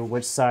so I knew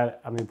which side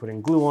I'm going to be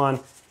putting glue on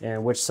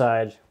and which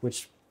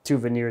two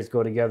veneers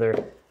go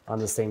together on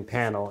the same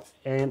panel.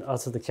 And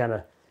also to kind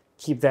of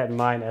keep that in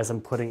mind as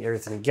I'm putting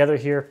everything together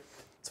here,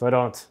 so I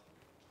don't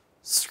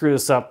screw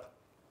this up,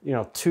 you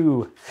know,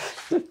 too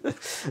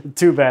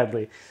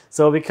badly.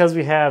 So because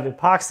we have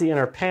epoxy in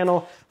our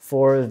panel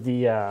for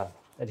the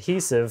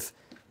adhesive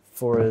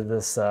for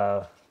this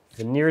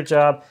veneer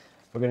job,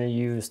 we're going to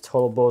use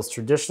Total Bow's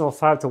traditional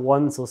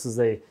 5:1. So this is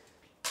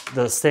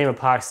the same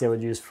epoxy I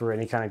would use for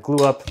any kind of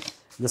glue up.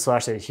 This will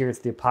actually adhere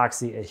to the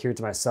epoxy, adhere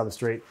to my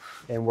substrate,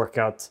 and work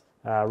out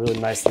really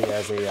nicely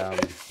as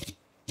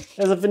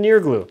a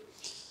veneer glue.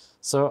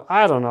 So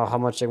I don't know how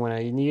much I'm going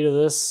to need of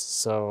this.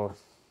 So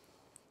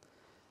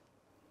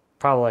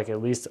probably like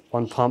at least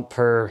 1 pump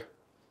per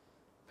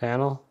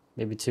panel,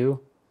 maybe 2.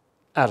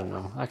 I don't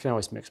know. I can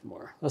always mix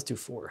more. Let's do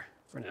 4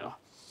 for now.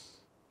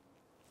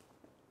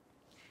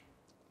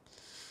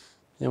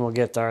 Then we'll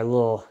get our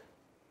little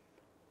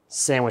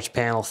sandwich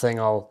panel thing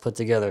all put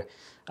together.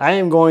 I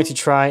am going to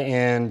try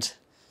and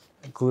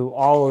glue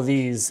all of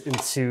these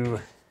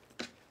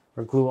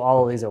glue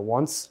all of these at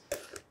once.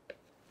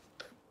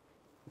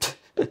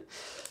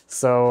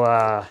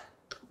 So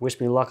wish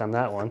me luck on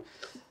that one.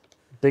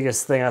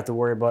 Biggest thing I have to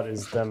worry about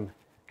is them,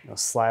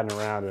 sliding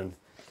around and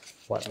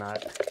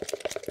whatnot.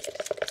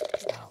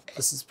 Oh,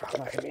 this is probably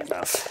not gonna be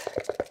enough.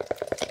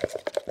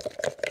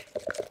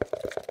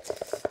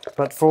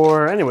 But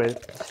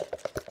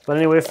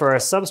anyway, for our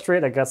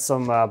substrate, I got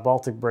some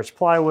Baltic birch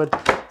plywood,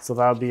 so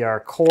that'll be our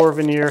core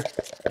veneer,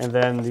 and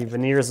then the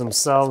veneers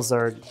themselves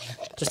are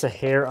just a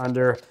hair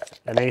under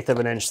 1/8 of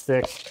an inch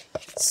thick,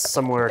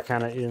 somewhere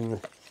kind of in,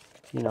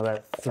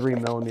 that 3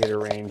 millimeter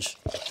range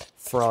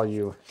for all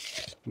you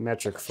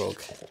metric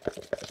folk.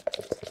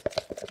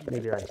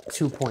 Maybe like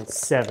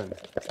 2.7.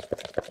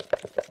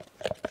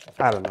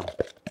 I don't know.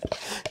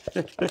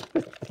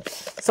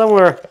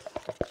 Somewhere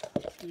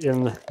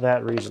in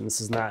that region. This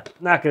is not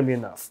going to be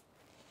enough.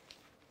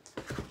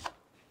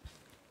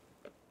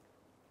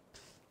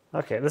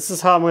 Okay, this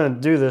is how I'm going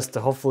to do this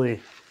to hopefully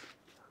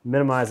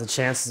minimize the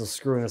chances of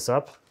screwing this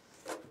up.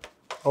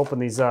 Open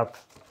these up,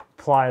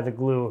 apply the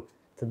glue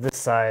to this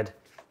side,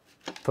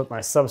 put my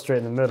substrate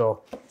in the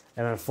middle,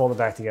 and then fold it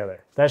back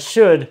together. That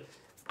should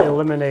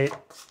eliminate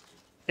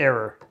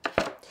error.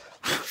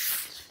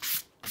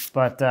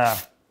 But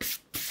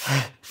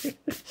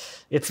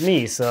it's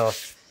me, so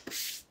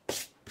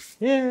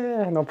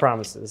yeah, no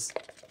promises.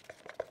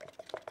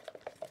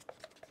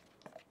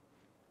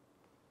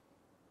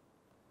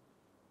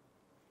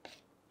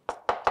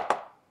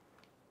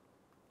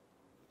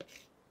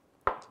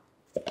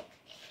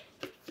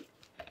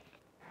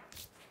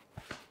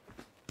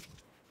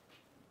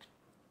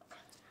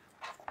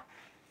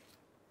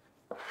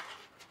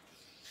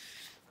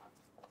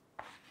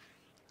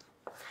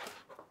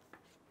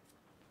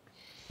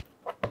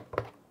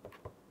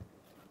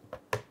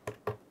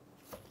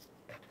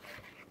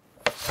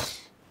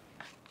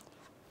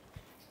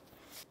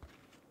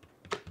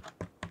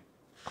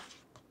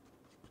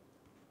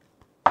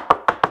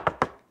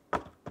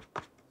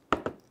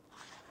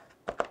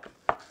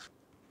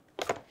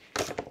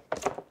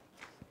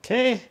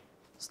 Okay,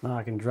 so now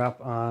I can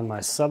drop on my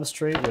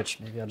substrate,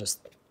 which maybe I'll just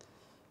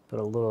put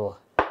a little,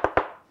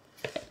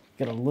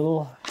 get a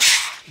little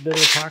bit of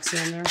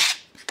epoxy on there.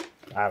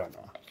 I don't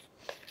know.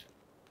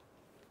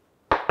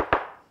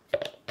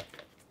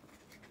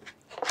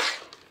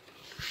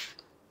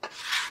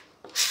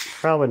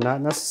 Probably not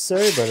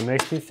necessary, but it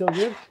makes me feel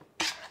good.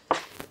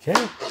 Okay,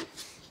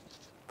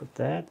 put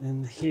that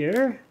in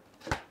here.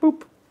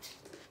 Boop.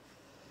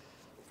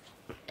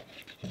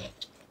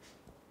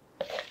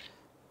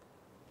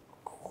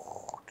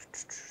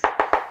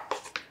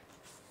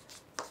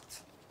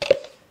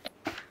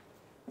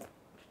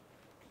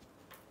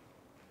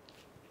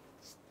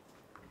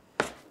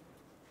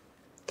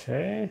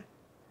 Okay,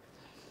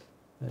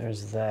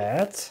 there's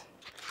that.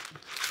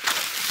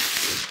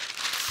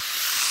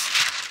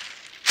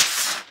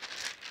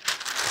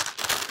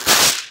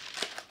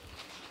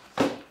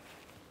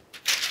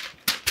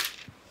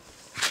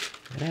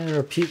 And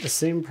repeat the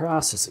same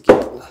process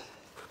again.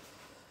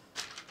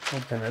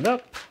 Open it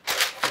up,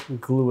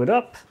 glue it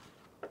up.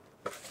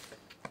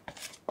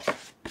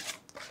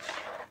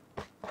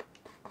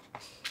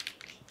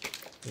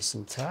 This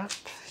on top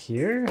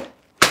here. There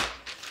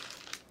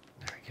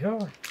we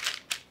go.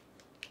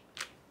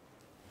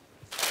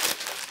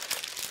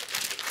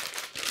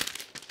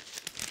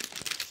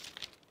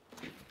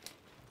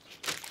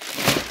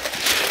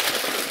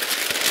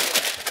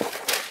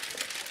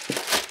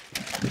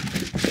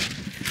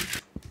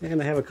 And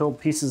I have a couple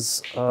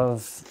pieces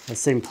of the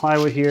same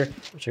plywood here,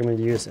 which I'm going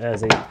to use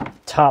as a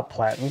top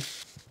platen.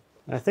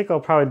 And I think what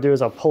I'll probably do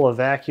is I'll pull a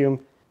vacuum,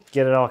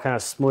 get it all kind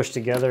of smushed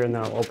together, and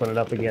then I'll open it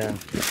up again.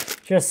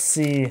 Just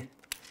see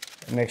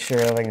and make sure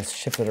everything is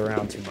shifted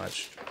around too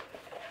much.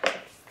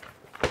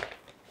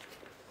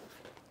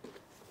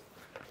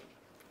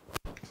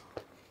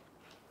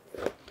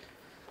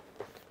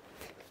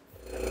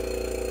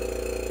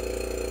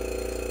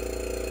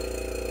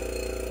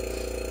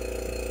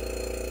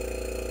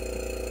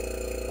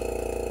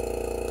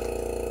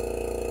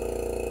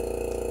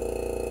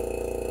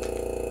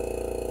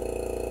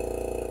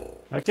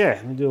 Okay,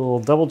 let me do a little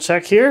double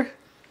check here.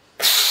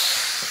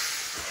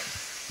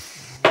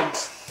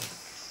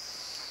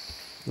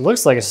 It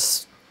looks like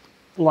it's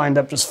lined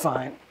up just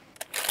fine.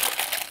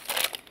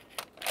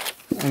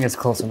 I think it's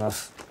close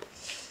enough.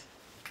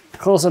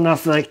 Close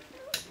enough that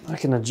I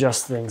can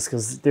adjust things,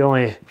 because the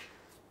only,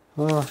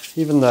 well,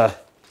 even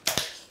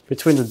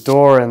between the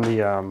door and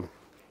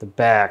the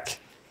back,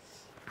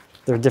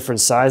 they're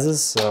different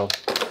sizes, so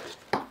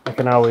I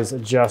can always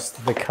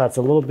adjust the cuts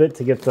a little bit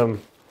to get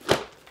them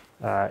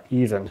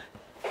even.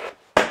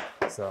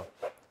 So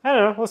I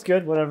don't know, looks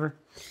good, whatever.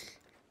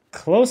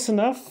 Close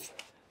enough.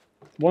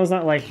 One's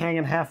not like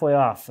hanging halfway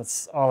off.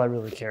 That's all I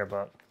really care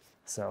about.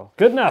 So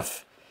good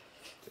enough.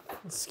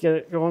 Let's get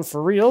it going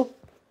for real.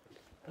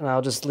 And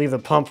I'll just leave the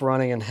pump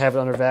running and have it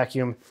under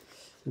vacuum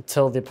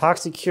until the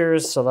epoxy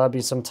cures, so that'll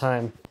be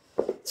sometime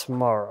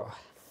tomorrow.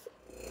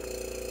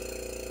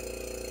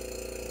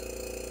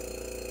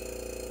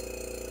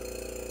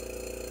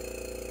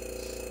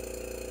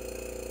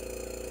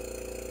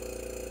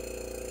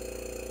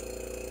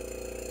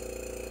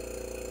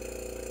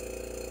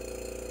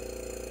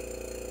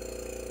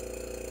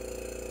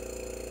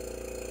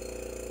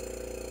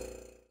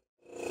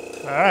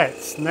 All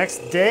right, next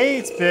day,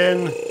 it's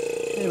been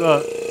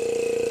about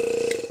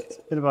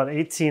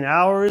 18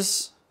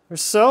 hours or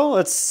so.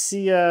 Let's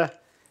see how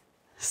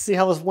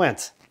this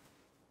went.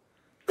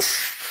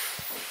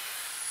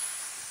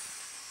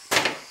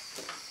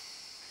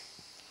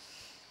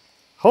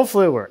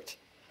 Hopefully it worked.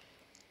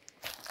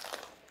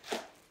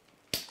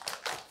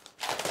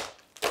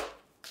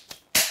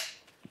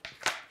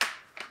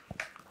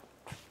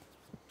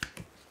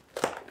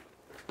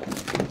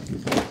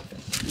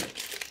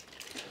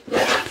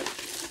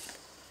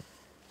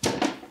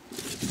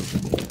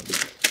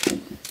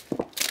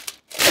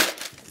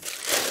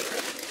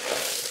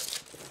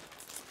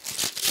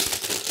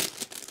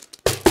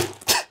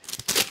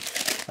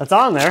 That's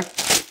on there.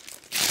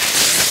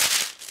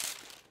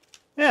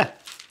 Yeah.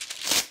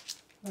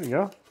 There we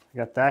go.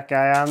 Got that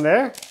guy on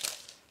there.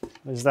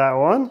 There's that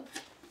one.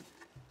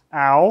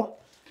 Ow.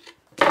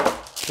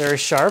 Very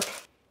sharp.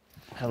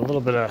 Had a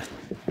little bit of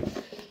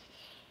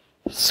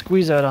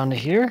squeeze out onto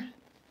here.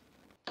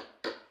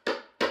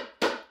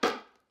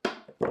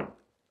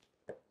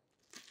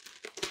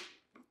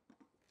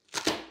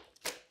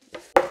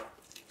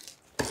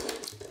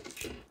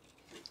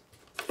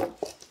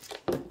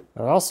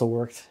 That also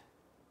worked.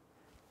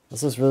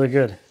 This is really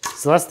good.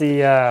 So that's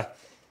the,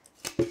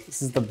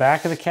 this is the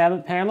back of the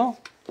cabinet panel,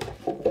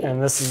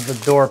 and this is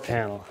the door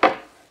panel.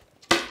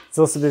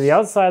 So this will be the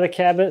outside of the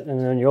cabinet,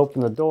 and then you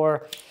open the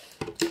door,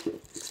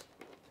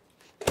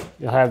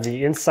 you'll have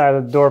the inside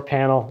of the door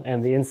panel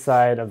and the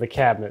inside of the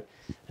cabinet.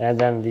 And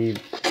then the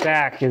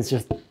back is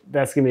just,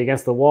 that's gonna be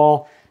against the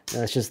wall,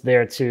 and it's just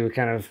there to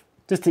kind of,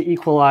 just to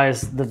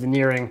equalize the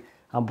veneering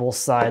on both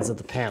sides of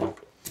the panel.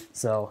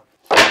 So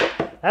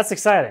that's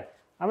exciting.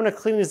 I'm gonna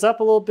clean these up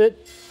a little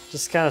bit,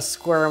 just kind of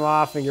square them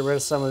off and get rid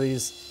of some of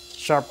these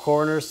sharp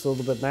corners so a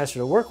little bit nicer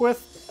to work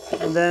with.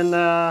 And then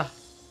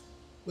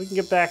we can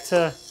get back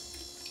to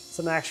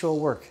some actual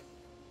work.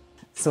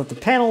 So with the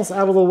panels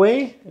out of the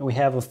way, and we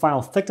have a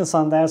final thickness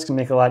on that, it's gonna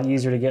make it a lot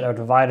easier to get our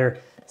divider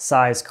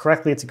size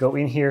correctly to go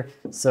in here.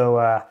 So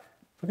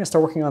we're gonna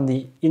start working on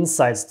the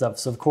inside stuff.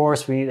 So of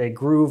course we need a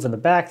groove in the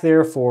back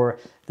there for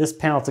this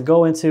panel to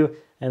go into,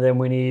 and then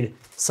we need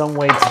some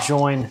way to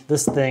join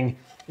this thing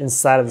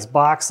inside of this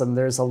box. And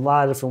there's a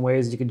lot of different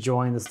ways you could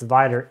join this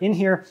divider in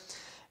here.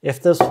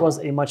 If this was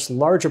a much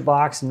larger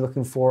box and you're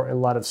looking for a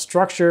lot of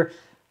structure,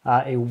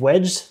 a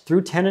wedged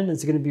through tenon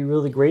is going to be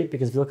really great,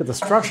 because if you look at the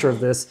structure of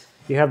this,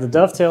 you have the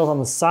dovetails on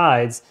the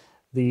sides,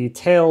 the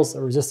tails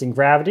are resisting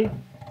gravity,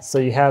 so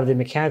you have the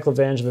mechanical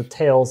advantage of the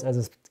tails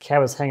as the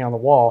cabinet's hanging on the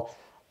wall,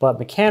 but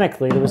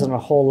mechanically there isn't a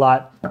whole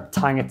lot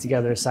tying it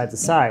together side to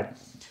side.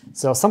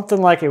 So something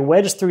like a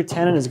wedged through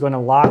tenon is going to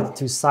lock the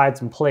two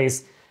sides in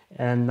place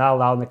and not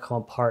allow them to come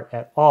apart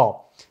at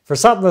all. For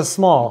something that's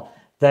small,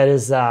 that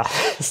is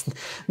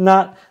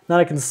not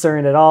a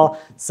concern at all.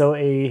 So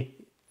an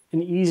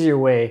easier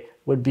way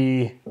would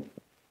be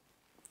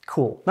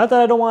cool. Not that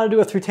I don't want to do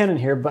a through tenon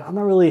here, but I'm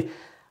not really,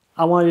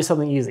 I want to do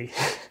something easy.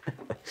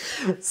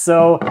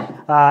 So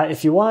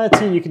if you wanted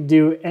to, you could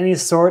do any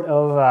sort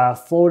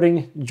of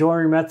floating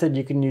joinery method.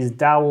 You can use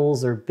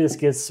dowels or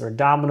biscuits or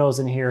dominoes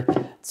in here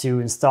to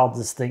install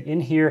this thing in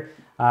here.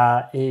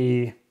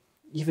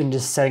 Even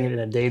just setting it in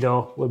a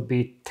dado would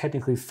be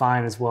technically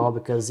fine as well,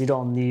 because you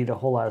don't need a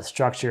whole lot of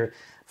structure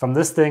from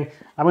this thing.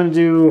 I'm going to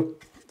do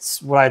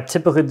what I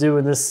typically do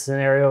in this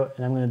scenario,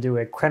 and I'm going to do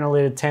a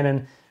crenulated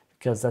tenon,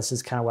 because that's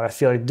just kind of what I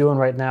feel like doing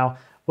right now,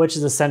 which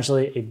is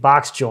essentially a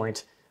box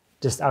joint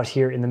just out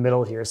here in the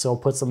middle here. So I'll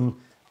put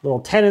some little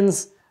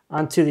tenons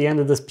onto the end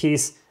of this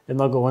piece, and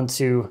they'll go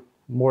into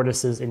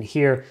mortises in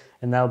here,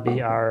 and that'll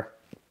be our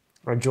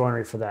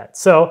joinery for that.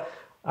 So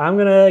I'm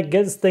gonna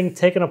get this thing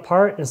taken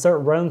apart and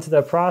start running through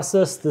that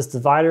process. This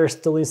divider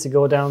still needs to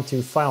go down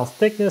to final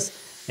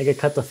thickness and get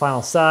cut to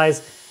final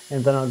size,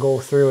 and then I'll go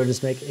through and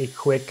just make a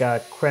quick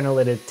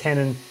crenulated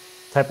tenon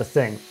type of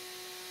thing.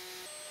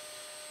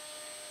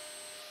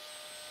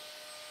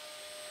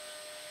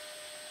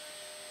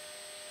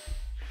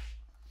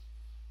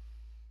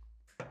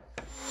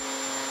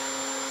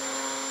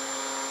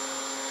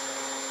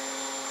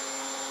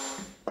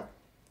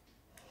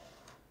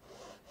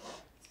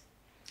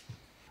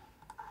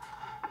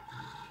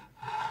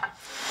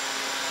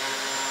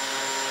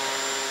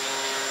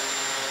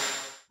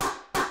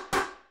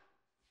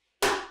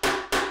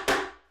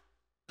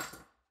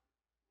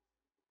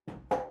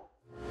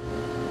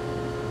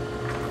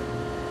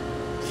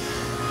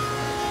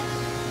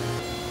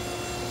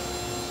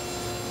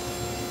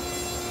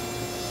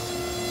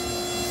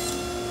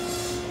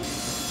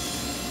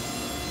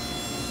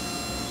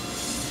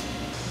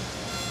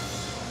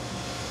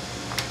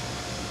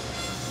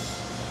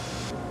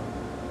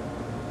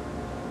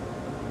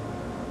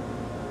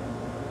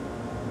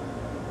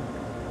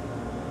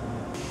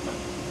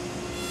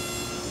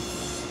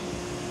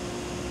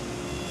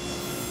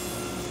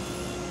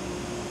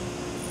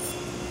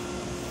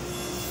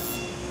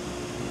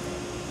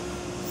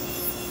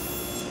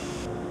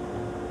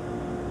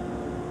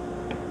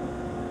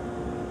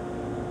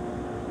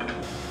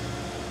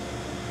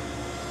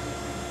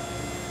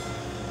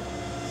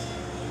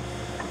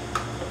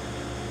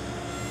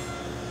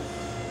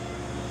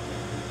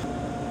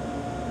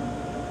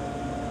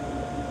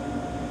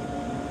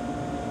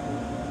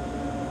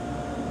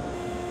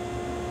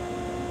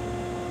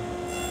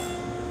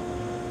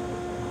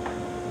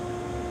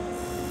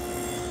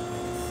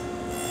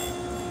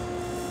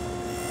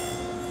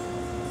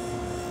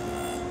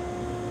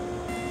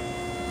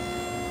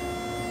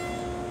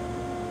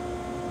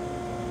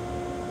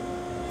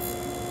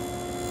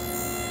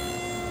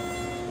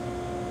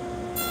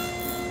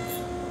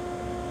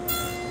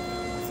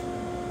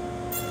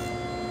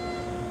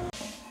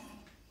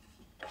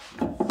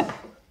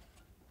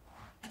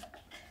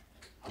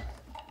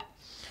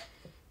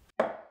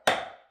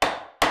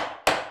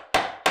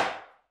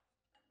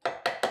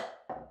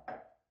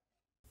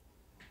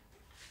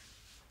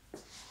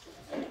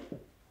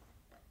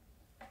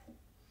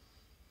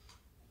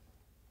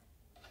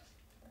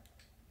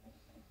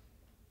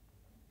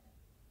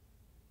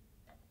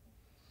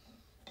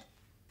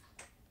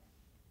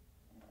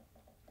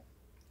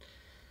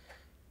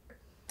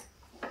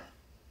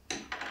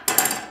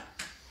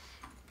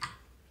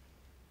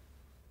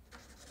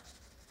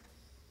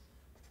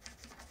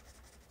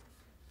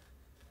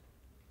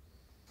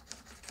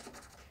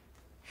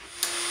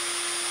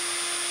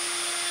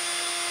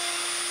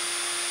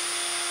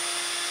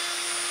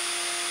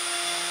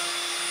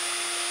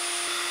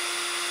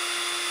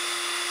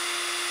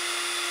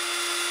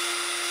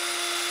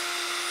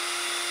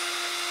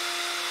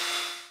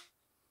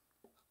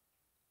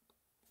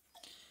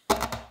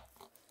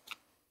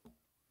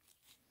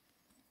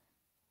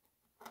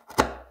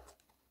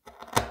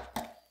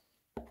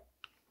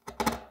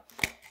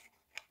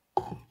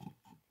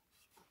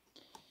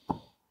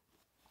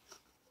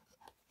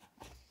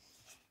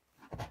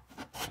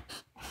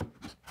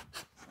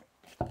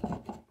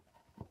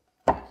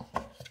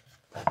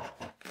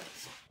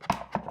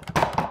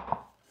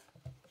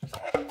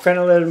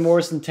 Granulated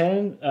Morrison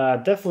tenon,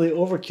 definitely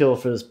overkill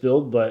for this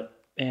build,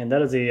 but man,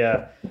 that is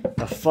a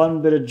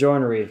fun bit of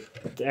joinery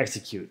to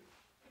execute.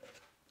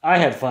 I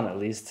had fun at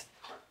least.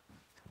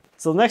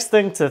 So the next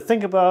thing to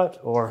think about,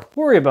 or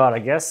worry about I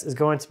guess, is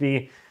going to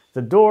be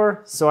the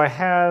door. So I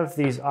have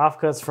these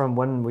offcuts from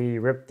when we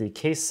ripped the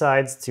case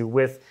sides to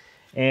width,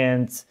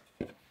 and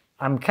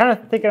I'm kind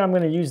of thinking I'm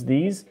going to use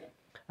these.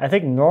 I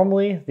think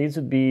normally these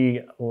would be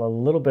a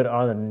little bit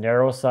on the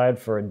narrow side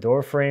for a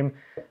door frame,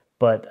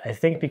 but I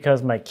think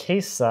because my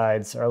case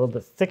sides are a little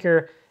bit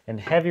thicker and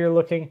heavier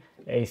looking,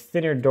 a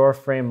thinner door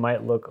frame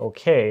might look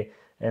okay.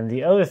 And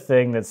the other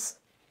thing that's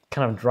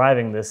kind of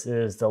driving this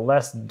is the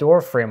less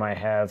door frame I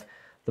have,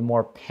 the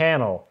more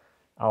panel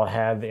I'll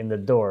have in the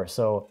door.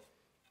 So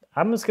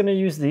I'm just going to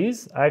use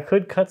these. I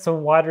could cut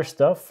some wider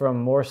stuff from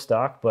more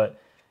stock,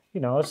 but you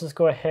know, let's just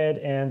go ahead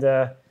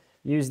and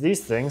use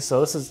these things.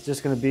 So this is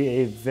just going to be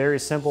a very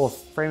simple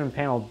frame and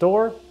panel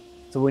door.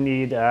 So we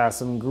need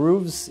some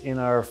grooves in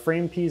our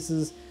frame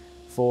pieces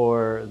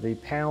for the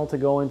panel to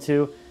go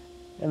into,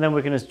 and then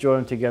we can just join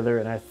them together,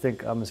 and I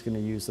think I'm just going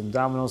to use some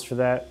dominoes for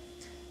that.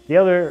 The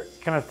other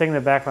kind of thing in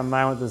the back of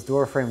my mind with this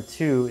door frame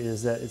too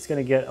is that it's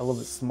going to get a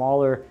little bit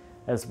smaller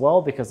as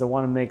well, because I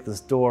want to make this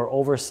door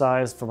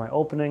oversized for my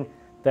opening.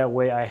 That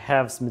way I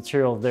have some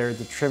material there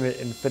to trim it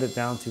and fit it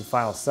down to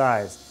final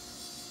size.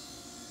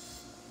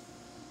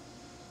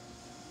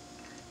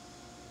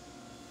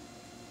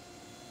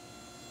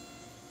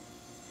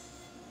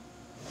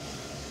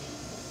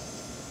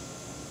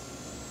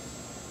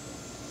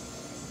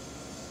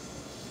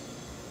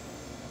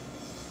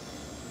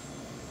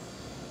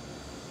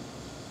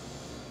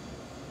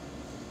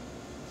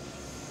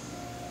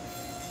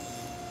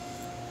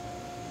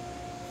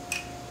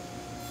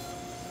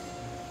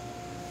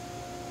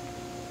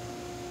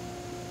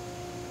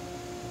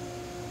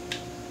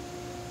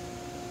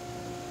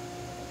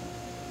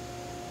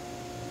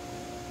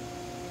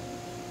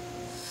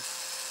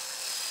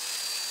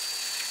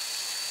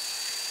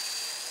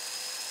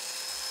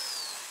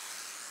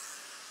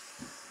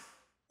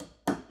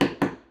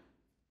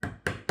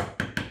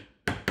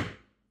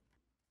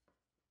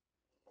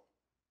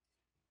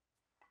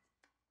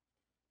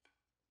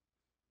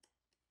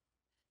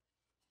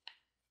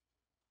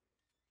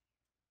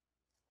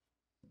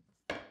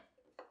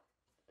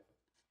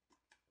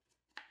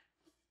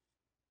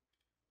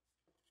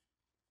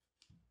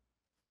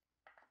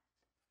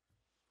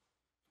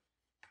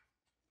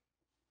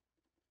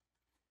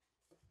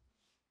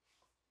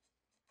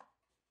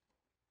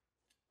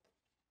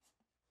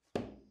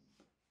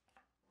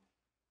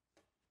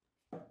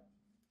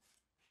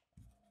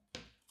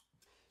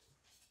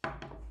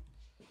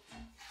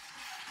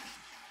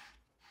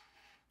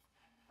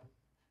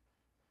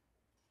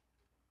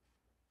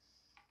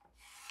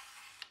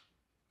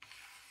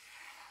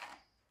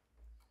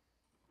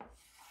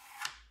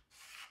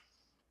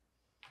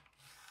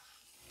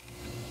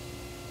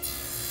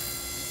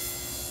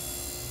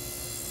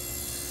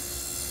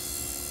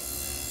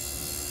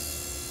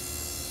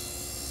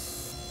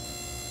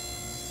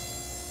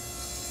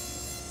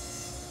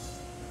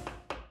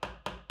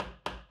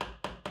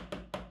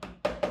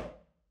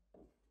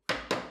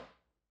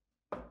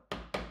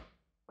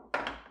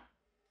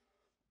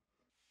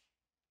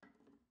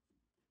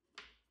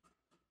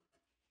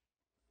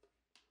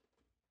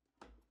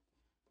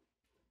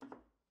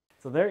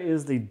 So there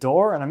is the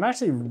door, and I'm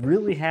actually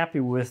really happy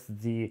with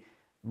the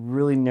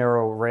really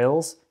narrow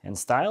rails and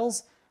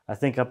stiles. I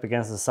think up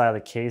against the side of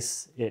the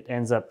case, it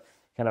ends up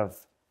kind of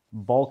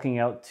bulking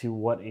out to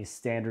what a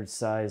standard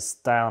size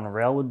stile and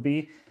rail would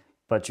be,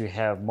 but you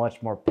have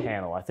much more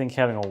panel. I think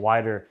having a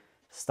wider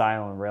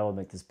stile and rail would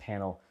make this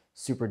panel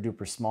super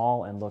duper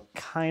small and look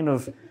kind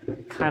of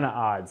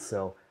odd.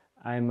 So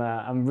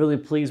I'm really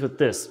pleased with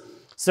this.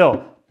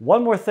 So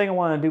one more thing I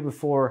want to do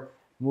before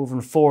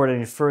moving forward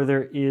any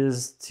further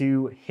is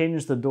to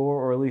hinge the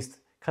door, or at least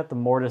cut the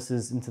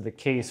mortises into the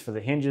case for the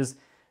hinges,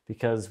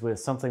 because with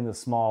something this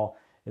small,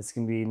 it's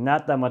going to be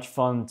not that much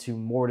fun to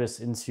mortise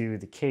into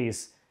the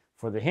case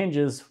for the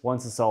hinges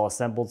once it's all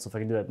assembled. So if I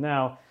can do that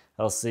now,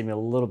 that'll save me a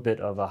little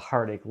bit of a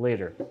heartache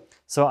later.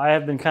 So I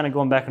have been kind of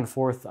going back and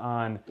forth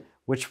on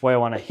which way I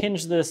want to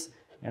hinge this,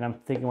 and I'm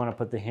thinking I want to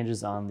put the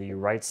hinges on the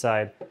right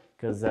side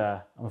because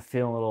I'm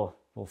feeling a little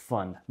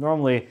fun.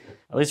 Normally,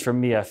 at least for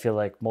me, I feel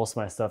like most of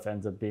my stuff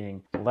ends up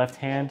being left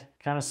hand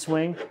kind of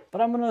swing, but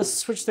I'm gonna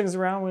switch things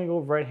around. I'm gonna go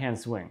right hand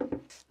swing.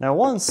 Now,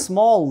 one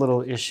small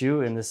little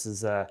issue, and this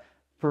is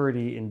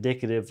pretty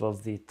indicative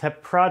of the type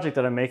of project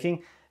that I'm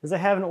making, is I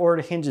haven't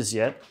ordered hinges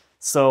yet.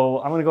 So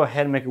I'm gonna go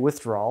ahead and make a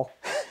withdrawal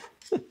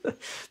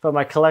from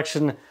my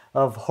collection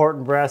of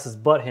Horton Brass's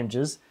butt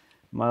hinges,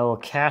 my little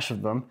cache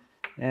of them,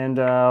 and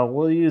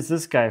we'll use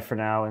this guy for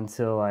now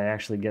until I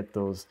actually get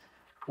those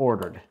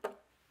ordered.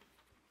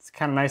 It's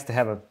kind of nice to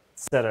have a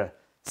set of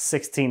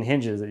 16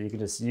 hinges that you can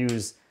just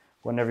use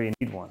whenever you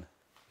need one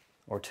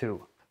or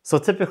two. So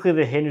typically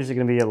the hinges are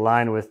going to be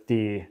aligned with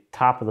the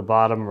top of the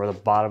bottom or the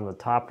bottom of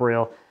the top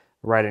rail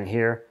right in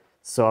here.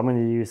 So I'm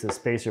going to use the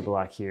spacer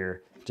block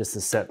here just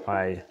to set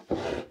my,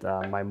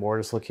 my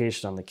mortise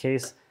location on the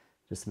case.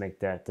 just to make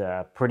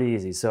that pretty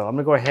easy. So I'm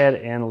gonna go ahead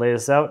and lay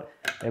this out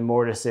and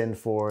mortise in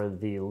for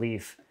the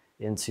leaf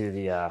into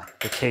the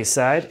case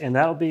side. And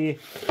that'll be,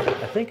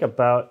 I think,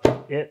 about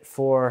it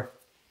for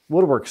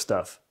woodwork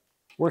stuff,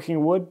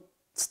 working wood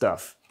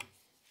stuff.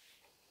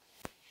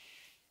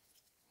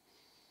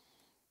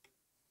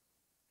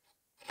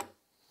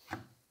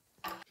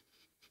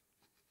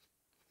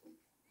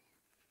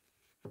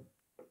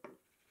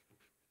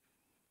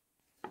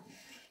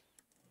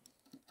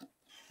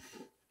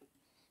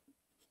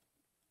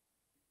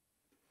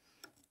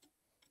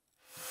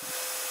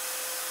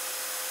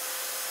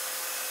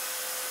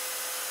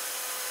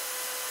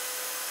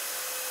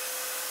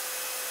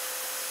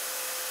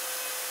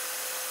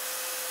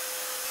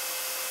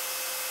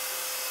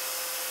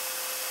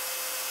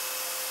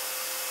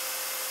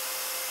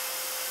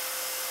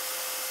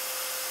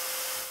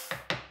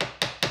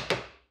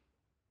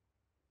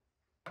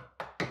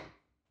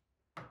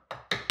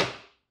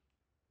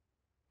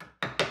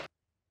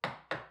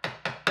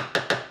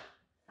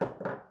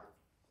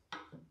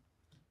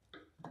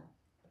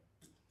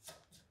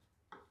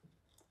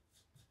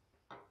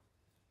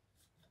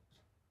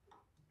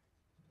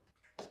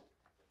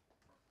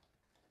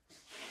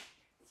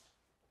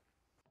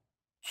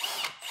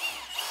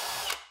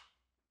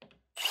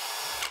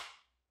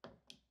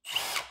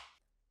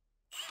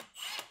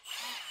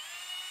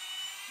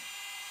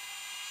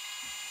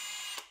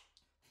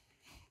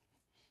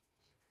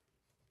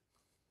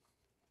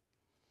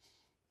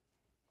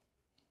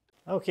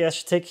 Okay, that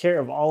should take care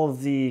of all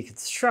of the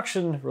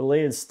construction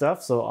related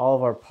stuff. So all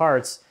of our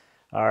parts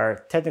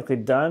are technically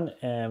done,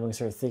 and we can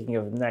start thinking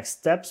of the next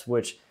steps,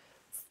 which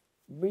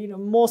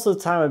most of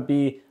the time would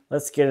be,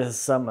 let's get into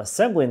some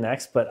assembly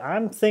next, but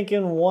I'm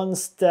thinking one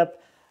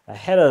step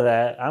ahead of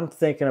that. I'm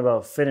thinking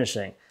about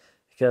finishing,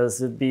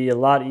 because it'd be a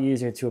lot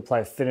easier to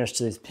apply finish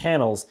to these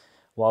panels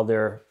while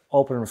they're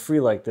open and free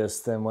like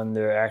this than when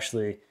they're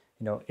actually,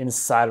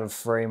 inside of a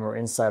frame or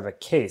inside of a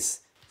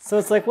case. So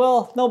it's like,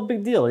 well, no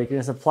big deal. You can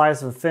just apply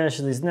some finish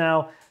to these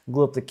now,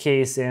 glue up the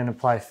case, and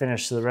apply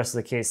finish to the rest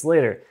of the case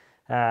later.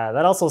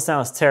 That also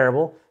sounds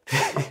terrible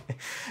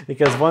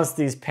because once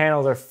these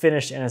panels are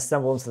finished and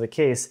assembled into the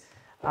case,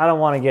 I don't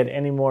want to get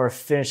any more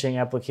finishing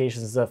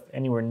applications and stuff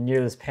anywhere near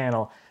this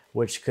panel,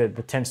 which could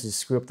potentially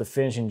screw up the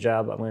finishing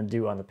job I'm going to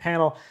do on the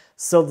panel.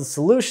 So the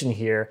solution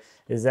here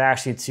is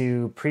actually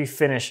to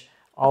pre-finish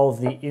all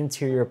of the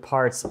interior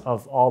parts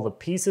of all the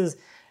pieces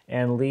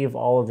and leave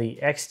all of the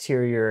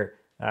exterior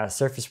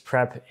surface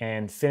prep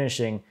and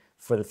finishing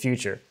for the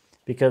future,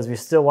 because we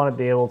still want to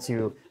be able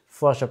to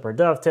flush up our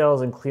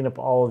dovetails and clean up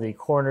all of the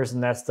corners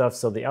and that stuff.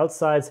 So the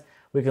outsides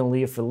we can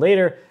leave for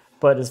later,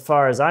 but as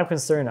far as I'm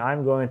concerned,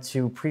 I'm going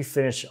to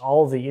pre-finish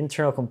all of the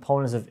internal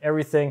components of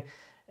everything.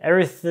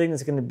 Everything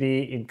is going to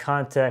be in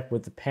contact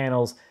with the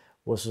panels,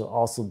 which will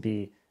also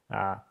be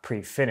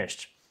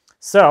pre-finished.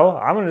 So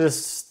I'm going to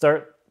just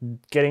start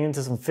getting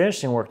into some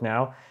finishing work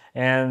now.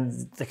 And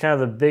the kind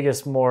of the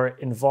biggest, more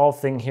involved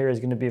thing here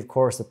is going to be, of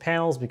course, the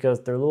panels, because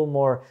they're a little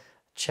more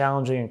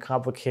challenging and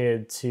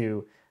complicated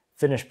to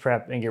finish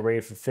prep and get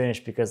ready for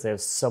finish because they have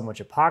so much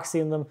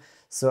epoxy in them.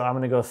 So I'm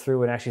going to go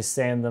through and actually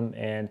sand them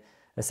and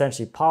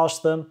essentially polish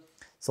them.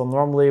 So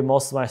normally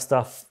most of my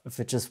stuff, if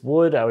it's just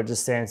wood, I would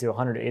just sand to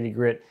 180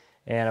 grit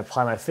and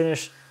apply my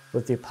finish.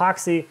 With the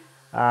epoxy,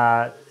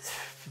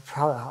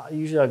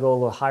 usually I go a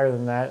little higher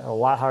than that, a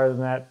lot higher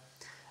than that.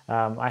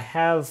 I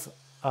have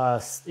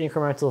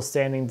incremental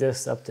sanding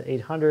discs up to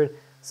 800,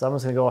 so I'm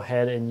just going to go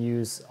ahead and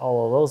use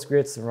all of those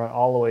grits and run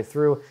all the way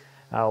through.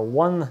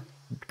 One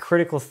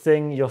critical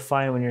thing you'll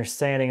find when you're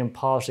sanding and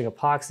polishing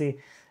epoxy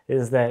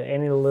is that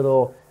any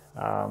little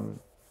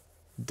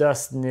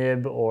dust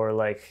nib or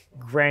like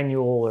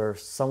granule or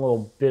some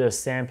little bit of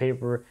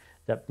sandpaper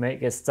that may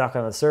get stuck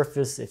on the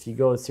surface, if you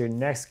go to your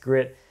next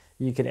grit,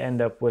 you could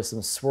end up with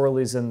some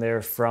swirlies in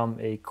there from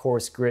a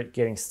coarse grit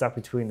getting stuck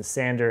between the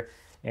sander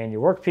and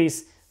your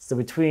workpiece. So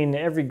between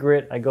every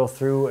grit, I go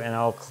through and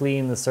I'll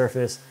clean the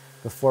surface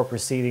before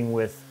proceeding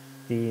with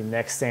the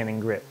next sanding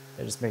grit.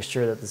 I just make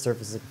sure that the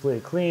surface is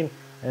completely clean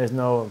and there's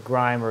no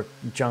grime or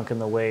junk in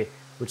the way,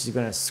 which is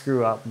going to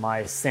screw up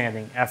my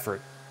sanding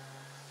effort.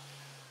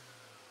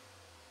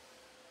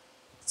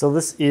 So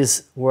this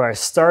is where I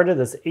started.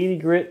 That's 80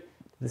 grit.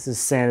 This is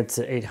sanded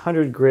to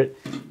 800 grit.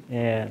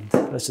 And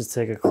let's just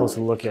take a closer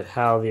look at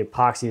how the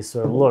epoxy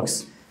sort of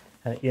looks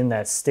in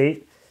that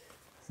state.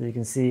 So you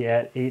can see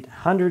at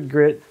 800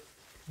 grit,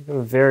 you have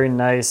a very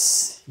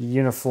nice,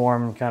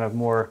 uniform, kind of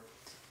more,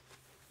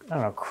 I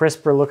don't know,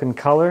 crisper looking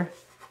color.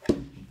 If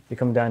you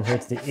come down here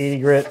to the 80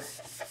 grit,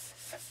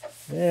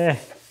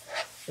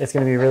 it's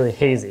going to be really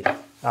hazy,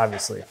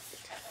 obviously.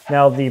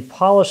 Now the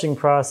polishing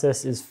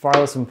process is far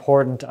less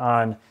important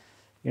on,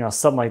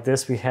 something like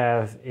this. We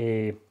have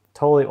a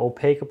totally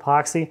opaque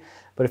epoxy,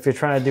 but if you're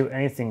trying to do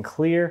anything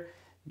clear,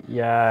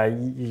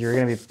 you're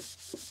going to be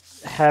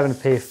having to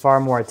pay far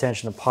more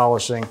attention to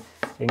polishing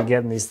and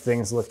getting these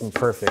things looking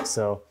perfect.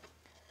 So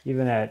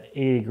even at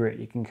 80 grit,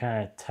 you can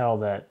kind of tell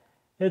that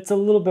it's a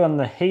little bit on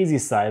the hazy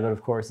side, but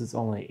of course it's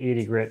only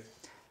 80 grit.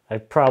 I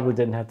probably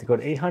didn't have to go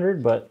to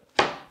 800, but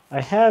I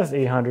have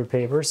 800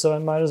 paper, so I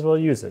might as well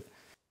use it.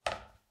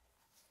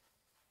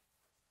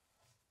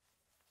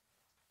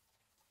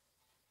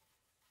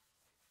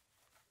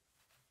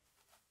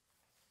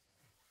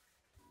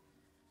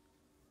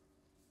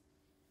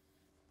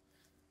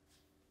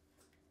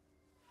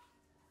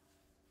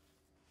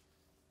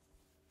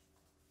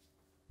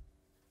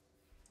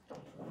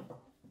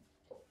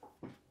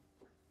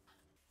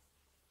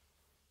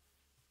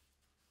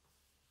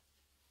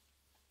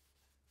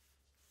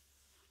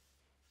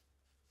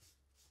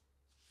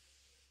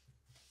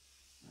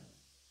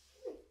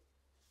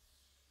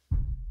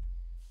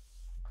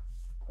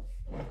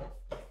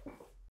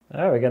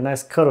 All right, we got a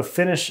nice coat of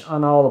finish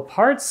on all the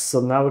parts, so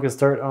now we can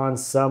start on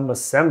some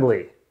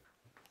assembly.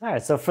 All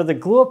right, so for the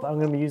glue up, I'm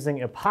going to be using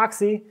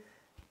epoxy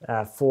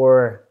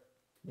for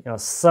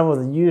some of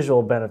the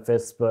usual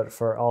benefits, but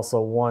for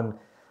also one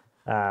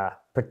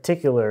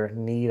particular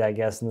need, I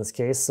guess, in this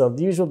case. So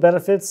the usual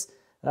benefits,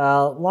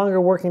 longer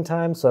working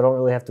time, so I don't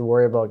really have to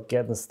worry about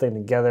getting this thing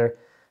together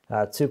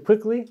too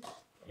quickly,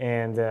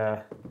 and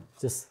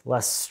just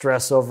less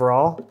stress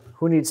overall.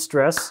 Who needs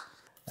stress?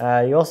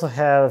 You also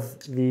have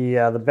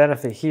the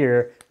benefit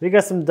here. We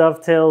got some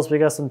dovetails, we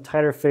got some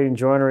tighter fitting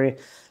joinery.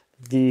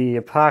 The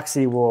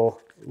epoxy will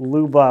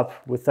lube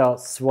up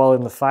without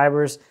swelling the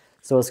fibers,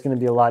 so it's going to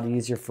be a lot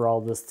easier for all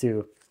this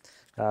to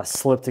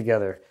slip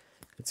together.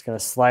 It's going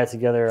to slide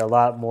together a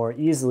lot more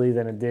easily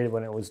than it did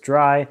when it was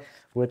dry,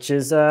 which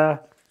is a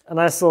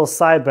nice little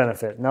side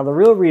benefit. Now, the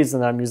real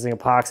reason I'm using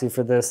epoxy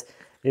for this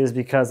is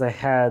because I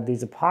had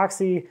these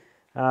epoxy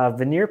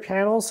veneer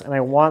panels, and I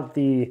want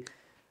the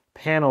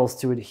panels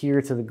to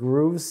adhere to the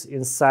grooves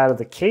inside of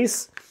the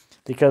case,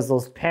 because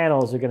those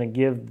panels are going to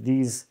give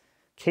these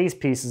case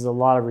pieces a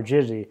lot of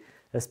rigidity,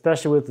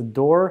 especially with the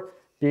door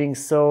being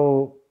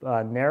so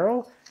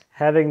narrow.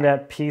 Having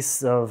that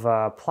piece of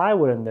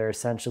plywood in there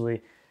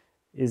essentially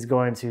is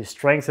going to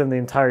strengthen the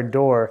entire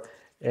door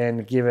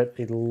and give it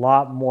a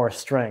lot more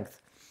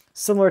strength.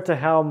 Similar to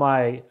how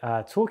my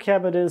tool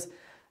cabinet is,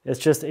 it's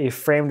just a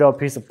framed out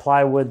piece of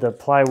plywood. The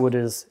plywood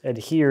is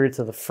adhered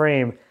to the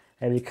frame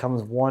and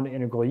becomes one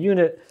integral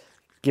unit,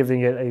 giving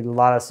it a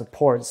lot of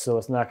support, so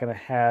it's not going to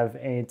have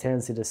any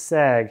tendency to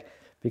sag,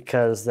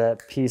 because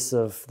that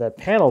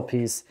panel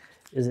piece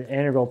is an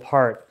integral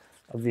part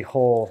of the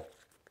whole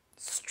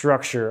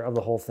structure of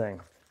the whole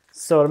thing.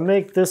 So to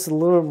make this a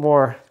little bit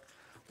more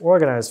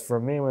organized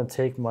for me, I'm going to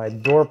take my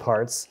door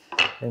parts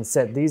and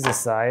set these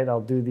aside. I'll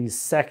do these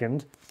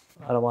second.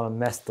 I don't want to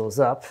mess those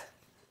up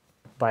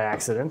by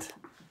accident.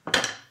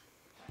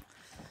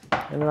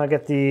 And then I'll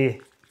get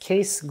the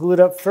case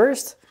glued up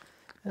first,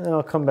 and then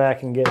I'll come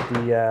back and get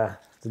the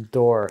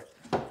door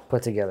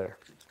put together.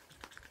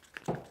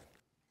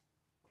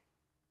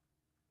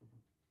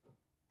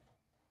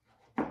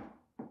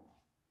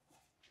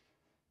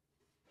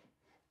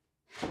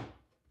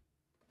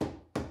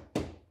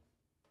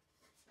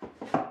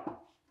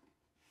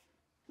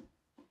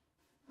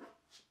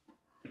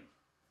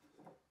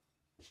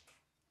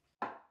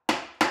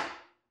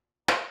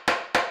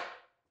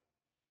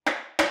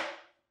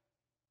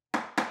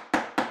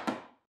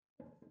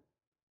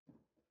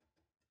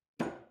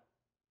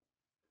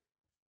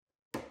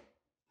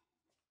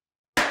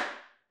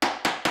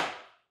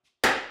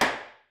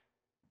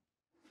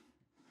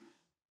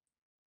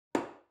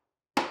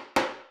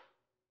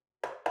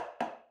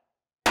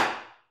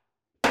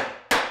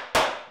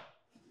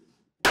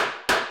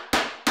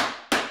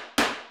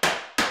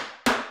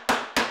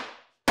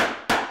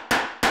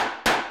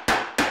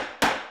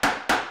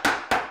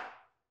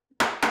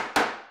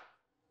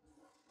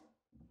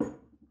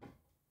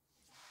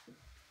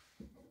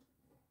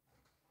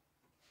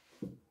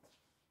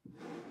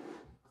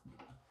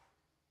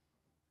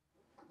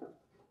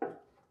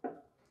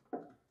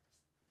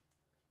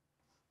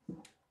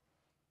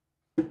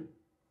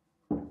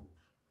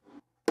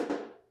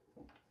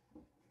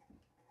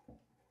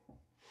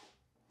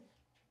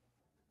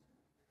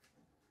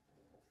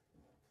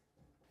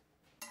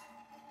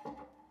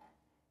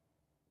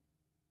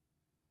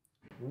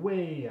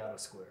 Way out of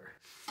square.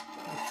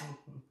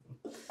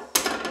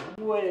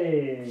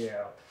 Way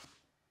out.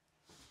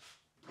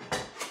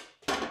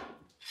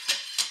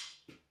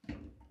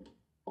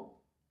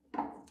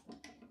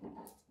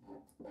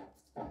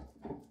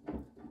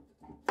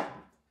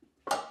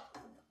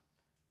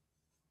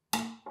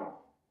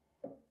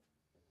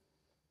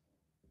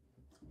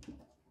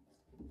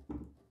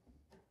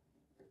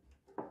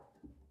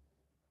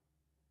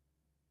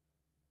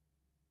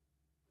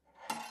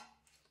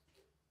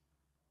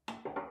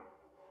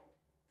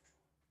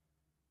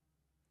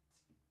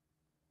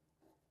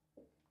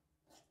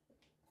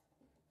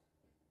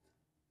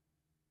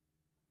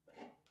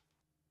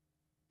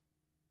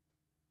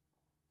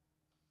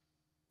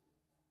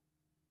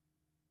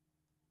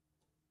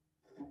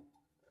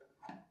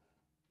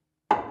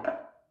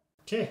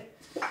 Okay,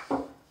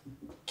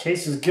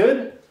 case is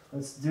good.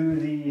 Let's do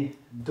the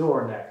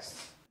door next.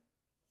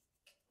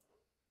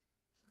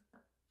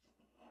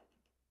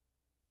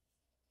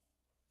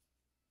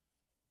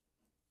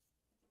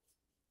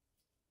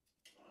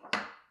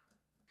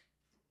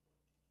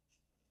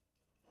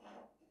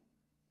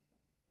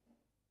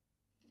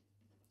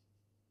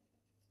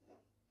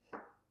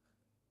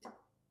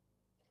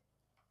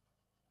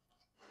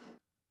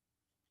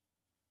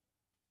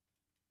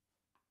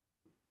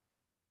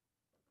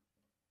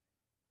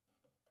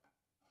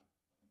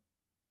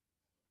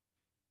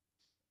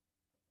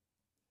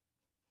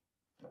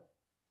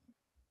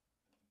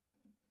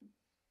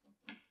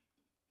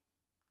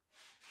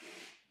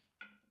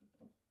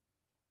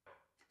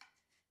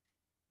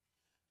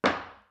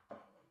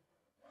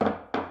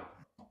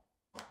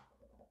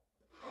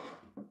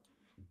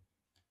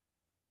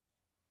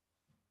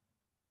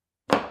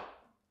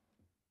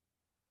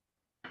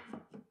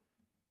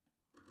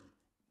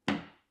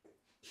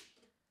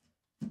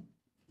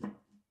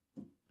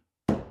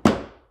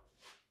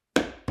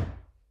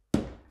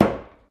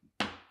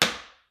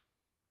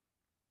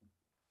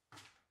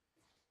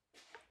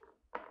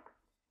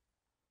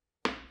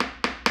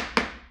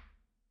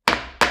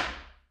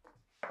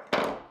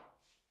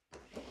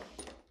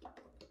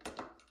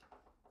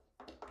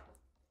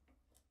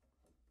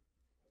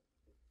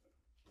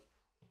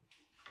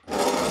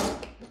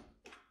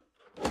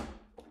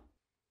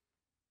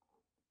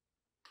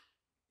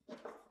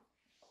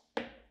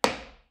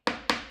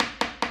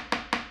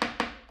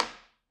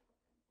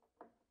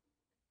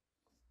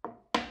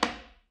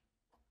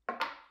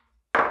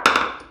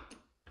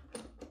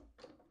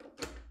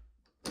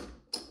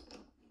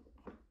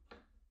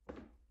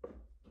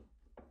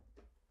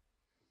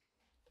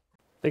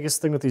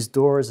 Biggest thing with these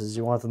doors is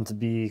you want them to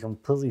be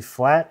completely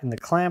flat in the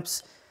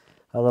clamps.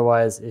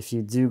 Otherwise, if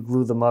you do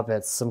glue them up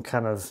at some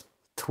kind of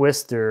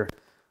twist or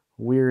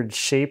weird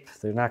shape,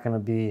 they're not going to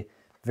be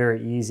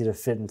very easy to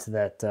fit into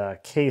that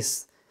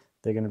case.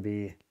 They're going to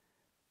be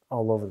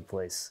all over the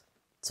place.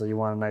 So you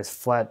want a nice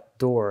flat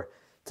door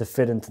to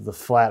fit into the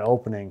flat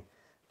opening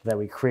that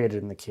we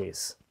created in the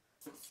case.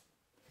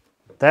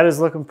 That is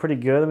looking pretty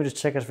good. Let me just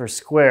check it for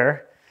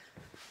square.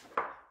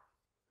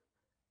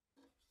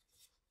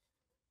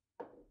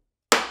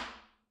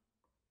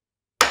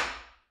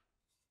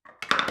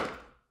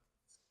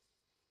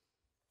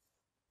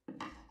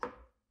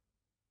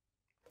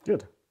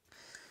 Good.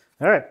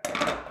 All right,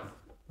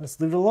 let's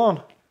leave it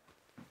alone.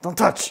 Don't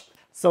touch.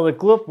 So the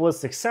glue up was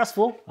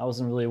successful. I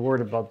wasn't really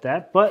worried about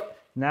that, but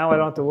now I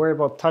don't have to worry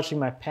about touching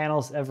my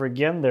panels ever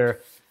again. They're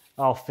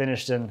all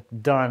finished and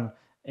done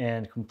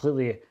and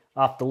completely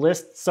off the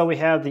list. So we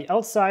have the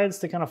outsides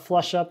to kind of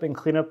flush up and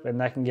clean up, and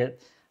that can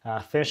get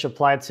finish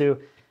applied to.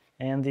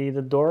 And the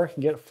door can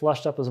get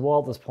flushed up as well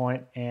at this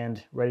point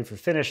and ready for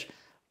finish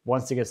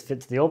once it gets fit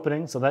to the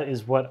opening. So that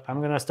is what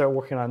I'm gonna start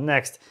working on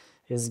next,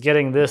 is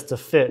getting this to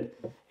fit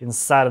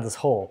inside of this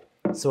hole.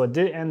 So it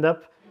did end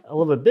up a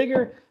little bit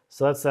bigger,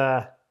 so that's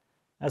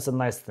a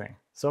nice thing.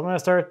 So I'm gonna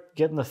start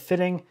getting the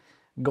fitting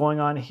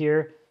going on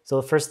here. So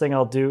the first thing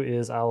I'll do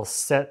is I'll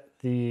set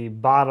the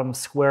bottom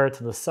square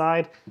to the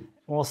side, and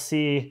we'll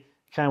see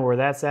kind of where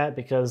that's at,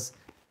 because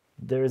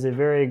there is a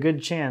very good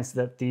chance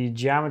that the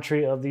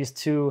geometry of these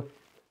two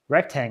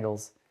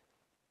rectangles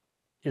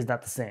is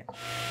not the same.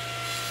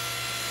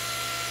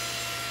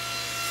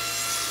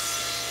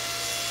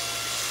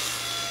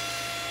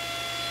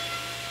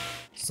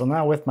 So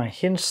now with my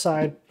hinge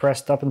side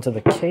pressed up into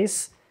the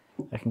case,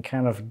 I can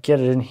kind of get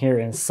it in here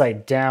and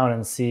sight down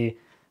and see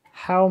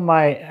how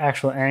my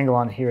actual angle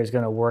on here is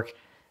going to work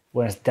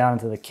when it's down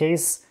into the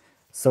case.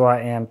 So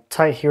I am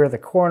tight here at the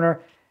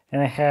corner,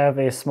 and I have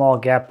a small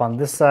gap on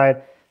this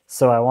side.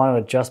 So I want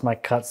to adjust my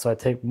cut, so I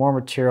take more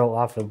material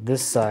off of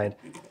this side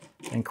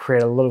and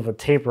create a little bit of a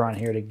taper on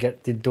here to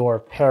get the door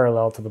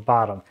parallel to the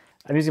bottom.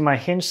 I'm using my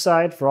hinge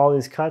side for all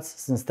these cuts,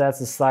 since that's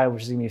the side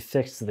which is going to be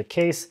fixed to the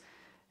case.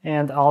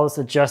 And I'll just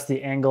adjust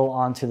the angle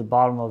onto the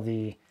bottom of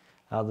the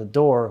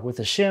door with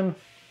the shim.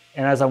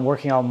 And as I'm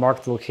working, I'll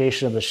mark the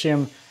location of the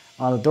shim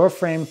on the door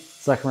frame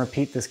so I can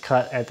repeat this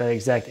cut at that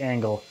exact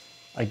angle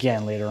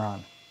again later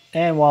on.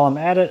 And while I'm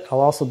at it, I'll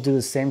also do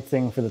the same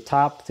thing for the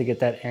top to get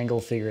that angle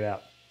figured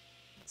out.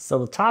 So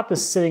the top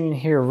is sitting in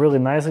here really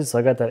nicely, so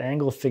I got that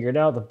angle figured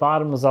out. The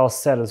bottom is all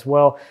set as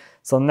well.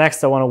 So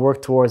next I want to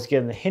work towards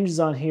getting the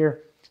hinges on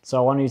here. So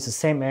I want to use the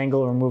same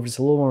angle and remove just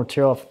a little more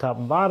material off the top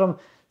and bottom.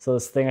 So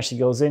this thing actually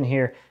goes in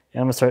here, and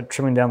I'm gonna start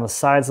trimming down the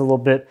sides a little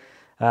bit.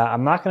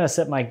 I'm not gonna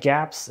set my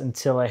gaps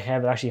until I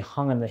have it actually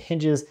hung on the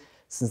hinges,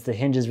 since the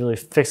hinges really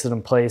fix it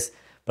in place.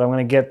 But I'm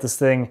gonna get this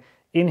thing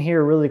in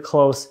here really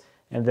close,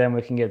 and then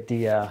we can get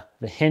the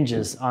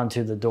hinges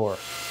onto the door.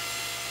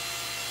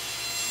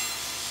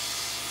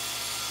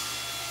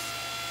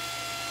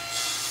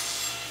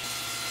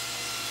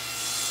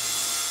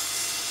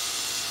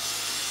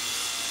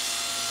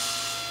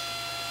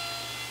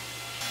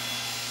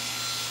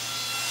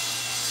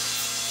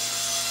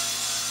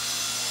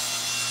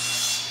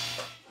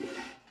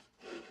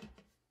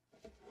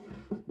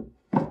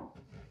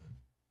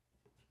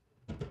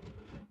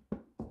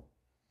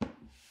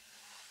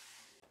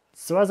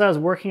 So as I was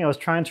working, I was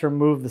trying to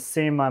remove the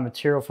same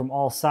material from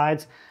all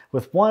sides,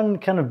 with one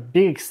kind of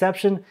big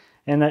exception,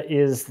 and that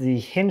is the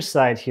hinge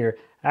side here.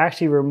 I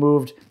actually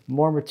removed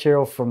more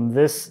material from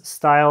this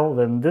style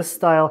than this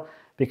style,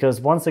 because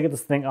once I get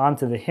this thing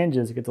onto the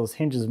hinges, get those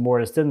hinges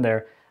mortised in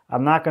there,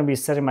 I'm not going to be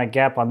setting my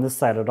gap on this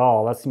side at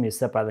all. That's going to be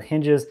set by the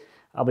hinges.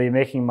 I'll be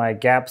making my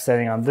gap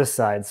setting on this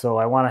side. So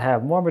I want to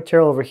have more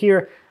material over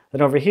here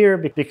than over here,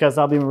 because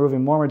I'll be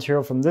removing more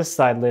material from this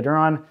side later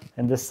on,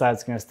 and this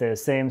side's going to stay the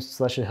same.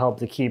 So that should help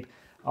to keep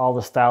all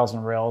the stiles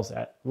and rails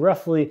at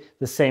roughly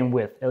the same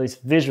width, at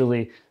least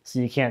visually, so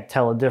you can't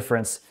tell a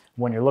difference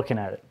when you're looking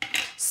at it.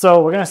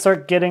 So we're going to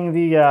start getting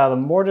the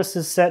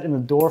mortises set in the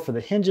door for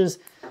the hinges.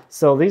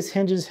 So these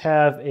hinges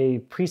have a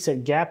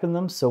preset gap in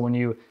them. So when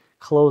you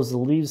close the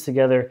leaves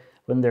together,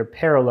 when they're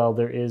parallel,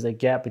 there is a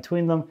gap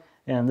between them.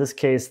 And in this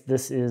case,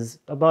 this is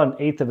about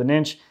 1/8 of an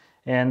inch.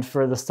 And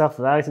for the stuff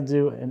that I like to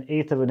do,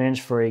 1/8 of an inch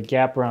for a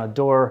gap around a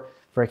door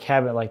for a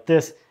cabinet like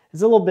this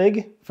is a little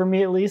big for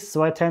me, at least.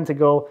 So I tend to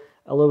go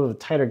a little bit of a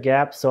tighter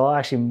gap. So I'll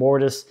actually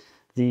mortise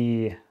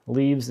the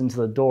leaves into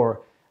the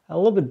door a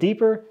little bit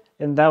deeper,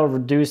 and that will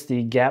reduce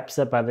the gap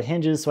set by the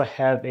hinges, so I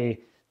have a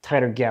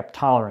tighter gap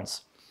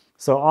tolerance.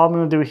 So all I'm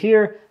going to do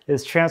here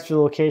is transfer the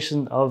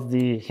location of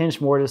the hinge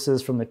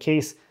mortises from the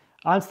case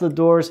onto the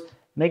doors,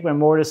 make my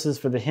mortises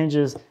for the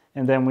hinges,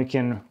 and then we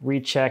can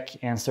recheck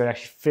and start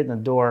actually fitting the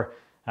door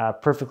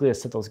perfectly to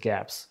set those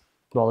gaps.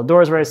 Well, the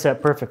door is already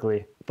set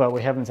perfectly, but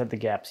we haven't set the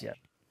gaps yet.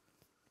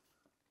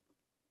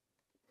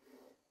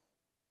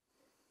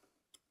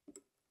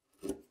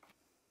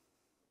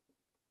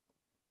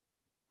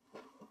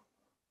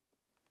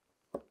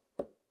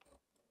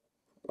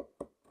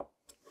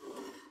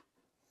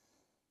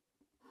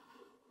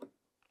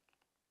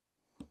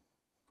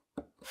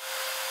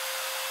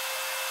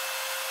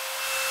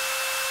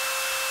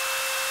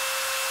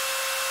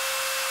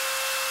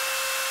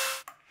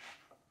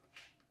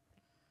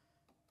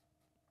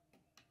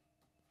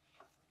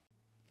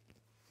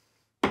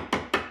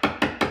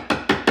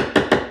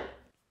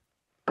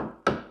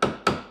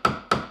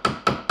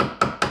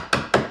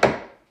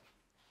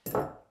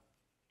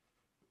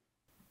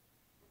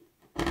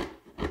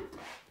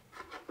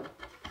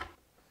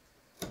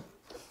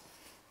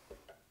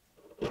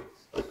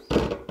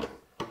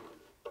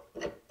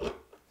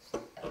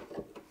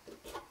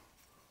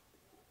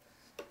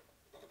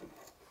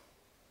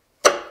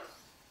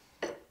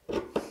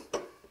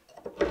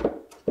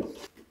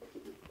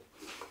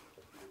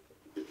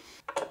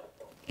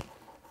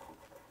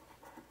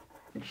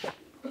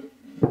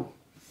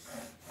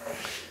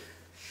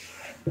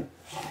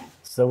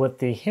 So with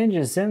the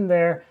hinges in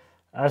there,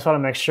 I just want to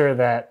make sure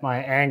that my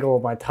angle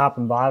of my top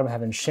and bottom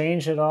haven't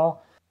changed at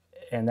all.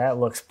 And that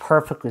looks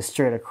perfectly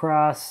straight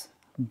across.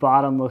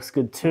 Bottom looks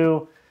good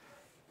too.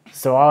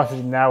 So all I have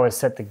to do now is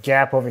set the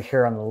gap over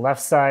here on the left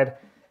side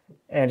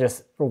and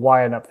just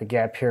widen up the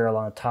gap here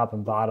along the top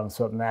and bottom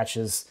so it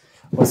matches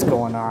what's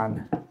going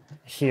on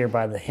here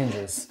by the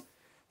hinges.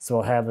 So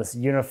we'll have this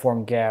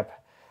uniform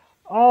gap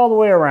all the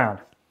way around.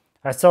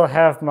 I still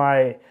have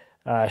my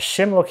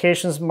shim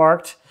locations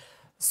marked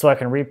so I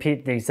can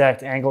repeat the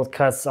exact angled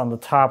cuts on the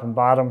top and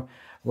bottom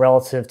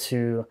relative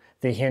to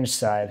the hinge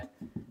side.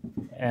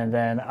 And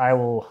then I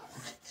will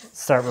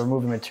start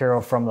removing material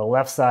from the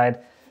left side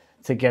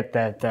to get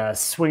that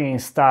swinging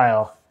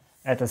style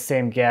at the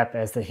same gap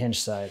as the hinge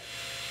side.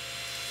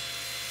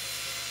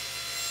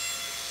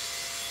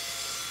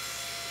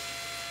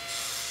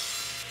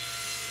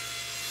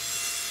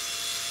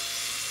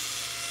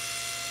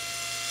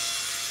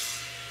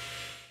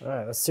 All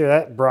right, let's see where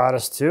that brought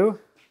us to.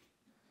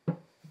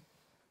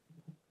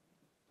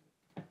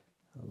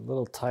 A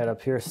little tight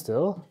up here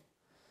still.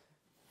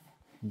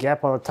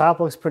 Gap on the top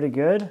looks pretty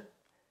good.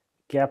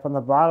 Gap on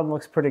the bottom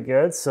looks pretty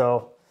good.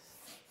 So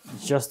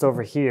just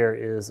over here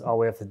is all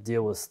we have to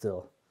deal with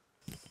still.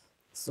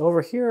 So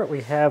over here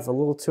we have a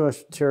little too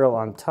much material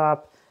on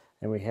top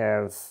and we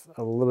have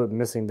a little bit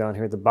missing down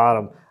here at the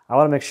bottom. I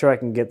want to make sure I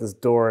can get this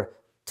door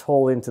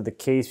totally into the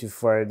case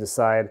before I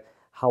decide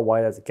how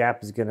wide that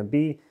gap is going to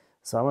be.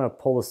 So I'm going to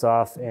pull this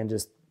off and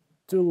just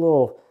do a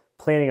little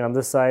planing on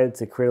this side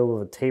to create a little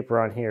bit of taper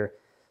on here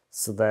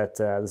so that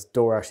this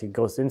door actually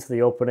goes into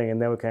the opening, and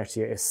then we can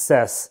actually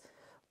assess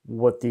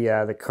what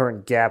the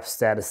current gap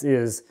status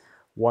is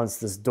once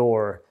this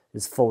door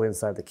is fully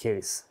inside the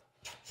case.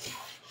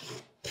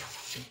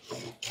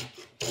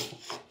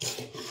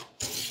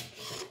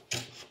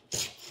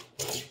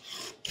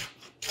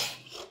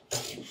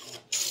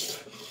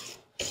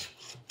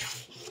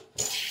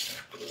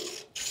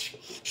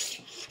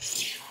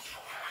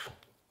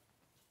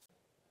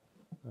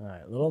 All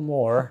right, a little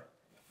more,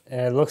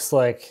 and it looks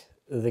like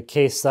the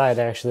case side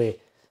actually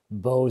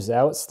bows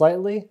out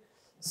slightly,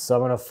 so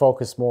I'm going to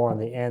focus more on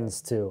the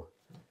ends too.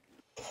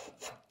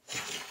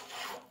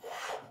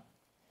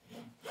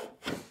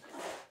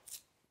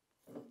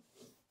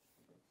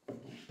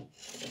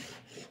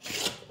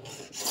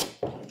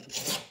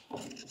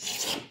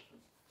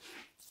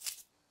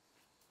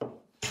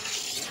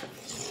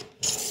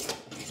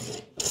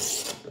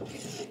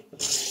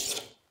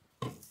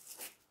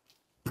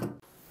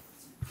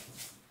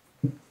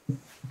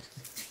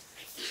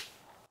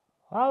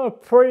 Oh,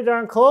 pretty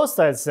darn close,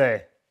 I'd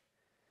say.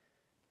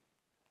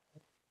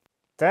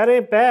 That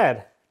ain't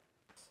bad.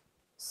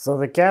 So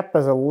the gap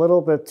is a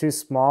little bit too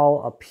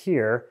small up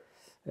here.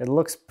 It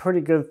looks pretty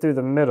good through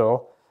the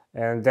middle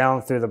and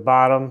down through the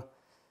bottom.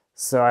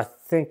 So I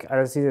think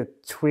I just need to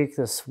tweak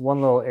this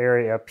one little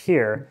area up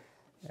here,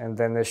 and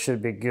then this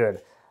should be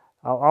good.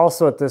 I'll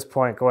also at this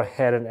point go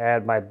ahead and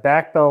add my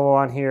back bevel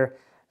on here.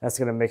 That's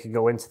going to make it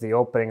go into the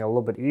opening a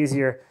little bit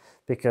easier,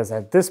 because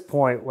at this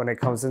point when it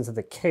comes into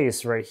the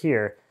case right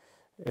here,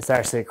 it's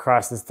actually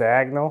across this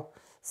diagonal.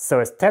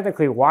 So it's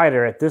technically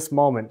wider at this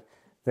moment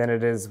than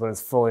it is when it's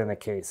fully in the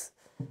case.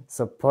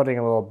 So putting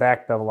a little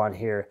back bevel on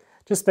here,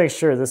 just make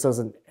sure this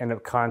doesn't end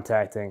up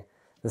contacting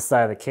the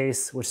side of the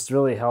case, which is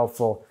really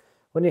helpful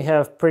when you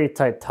have pretty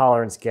tight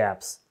tolerance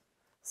gaps.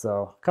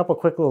 So a couple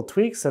quick little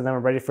tweaks and then we're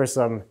ready for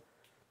some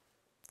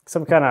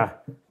kind of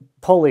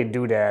pulley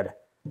doodad.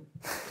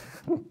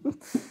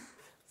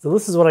 So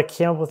this is what I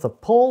came up with a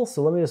pull.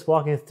 So let me just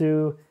walk you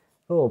through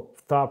a little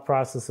thought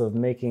process of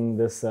making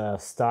this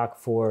stock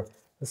for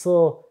this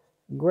little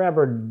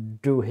grabber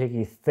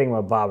doohickey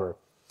thingamabobber.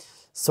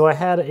 So I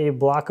had a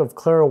block of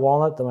Clara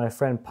walnut that my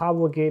friend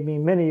Pablo gave me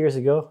many years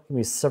ago. He gave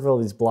me several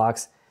of these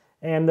blocks,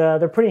 and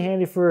they're pretty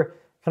handy for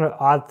kind of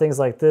odd things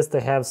like this. They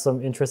have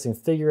some interesting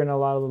figure in a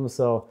lot of them,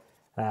 so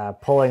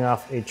pulling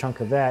off a chunk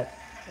of that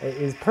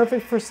is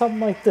perfect for something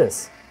like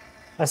this.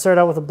 I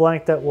started out with a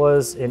blank that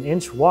was 1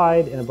 inch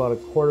wide and about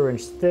 1/4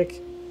 inch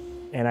thick,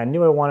 and I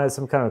knew I wanted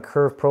some kind of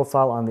curved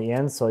profile on the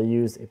end, so I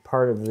used a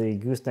part of the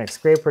gooseneck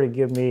scraper to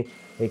give me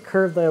a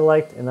curve that I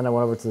liked, and then I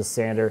went over to the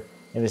sander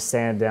and just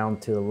sanded down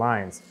to the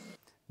lines.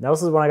 Now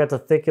this is when I got to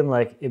thinking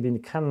like it'd be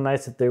kind of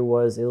nice if there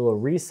was a little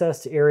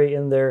recessed area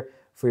in there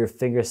for your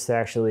fingers to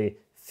actually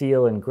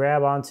feel and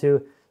grab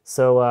onto.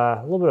 So a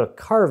little bit of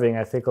carving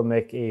I think will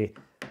make a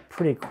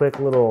pretty quick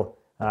little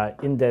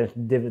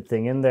indent divot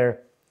thing in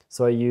there.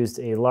 So I used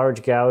a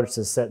large gouge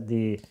to set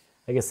the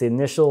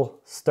initial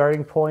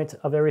starting point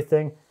of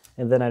everything,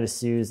 and then I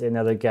just used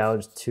another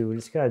gouge to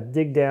just kind of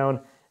dig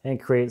down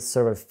and create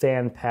sort of a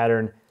fan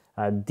pattern,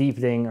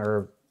 deepening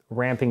or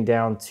ramping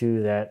down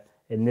to that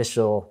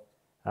initial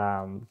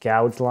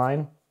gouge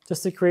line,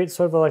 just to create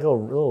sort of like a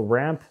little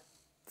ramp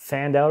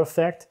fanned out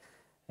effect.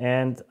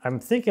 And I'm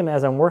thinking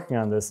as I'm working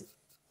on this,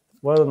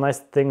 one of the nice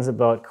things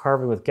about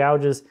carving with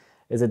gouges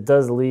is it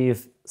does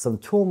leave some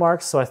tool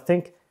marks. So I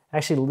think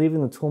actually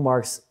leaving the tool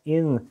marks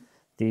in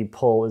the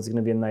pull is going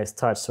to be a nice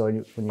touch. So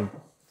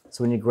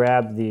when you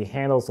grab the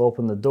handles to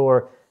open the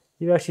door,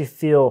 you actually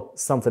feel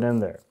something in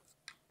there.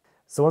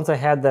 So once I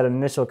had that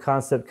initial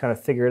concept kind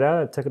of figured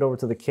out, I took it over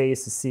to the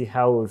case to see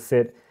how it would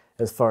fit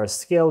as far as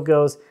scale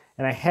goes.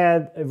 And I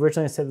had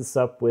originally set this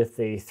up with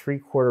a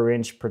 3/4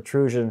 inch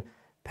protrusion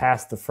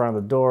past the front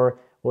of the door,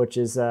 which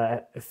is,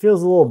 it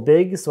feels a little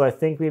big. So I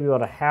think maybe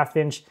about a 1/2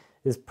 inch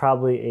is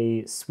probably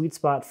a sweet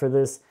spot for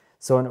this.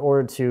 So in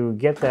order to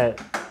get that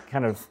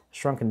kind of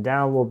shrunken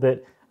down a little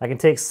bit, I can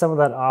take some of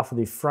that off of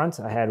the front.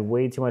 I had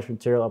way too much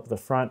material up at the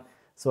front,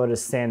 so I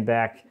just sand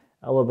back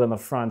a little bit on the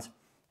front.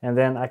 And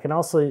then I can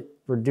also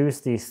reduce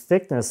the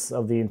thickness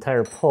of the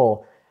entire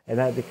pull, and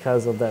that,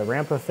 because of that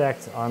ramp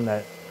effect on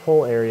that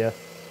pull area,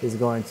 is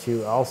going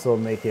to also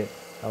make it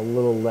a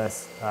little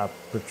less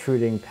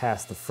protruding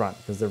past the front,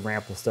 because the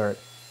ramp will start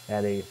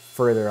at a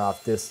further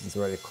off distance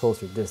or at a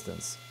closer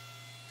distance.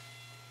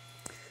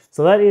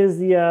 So that is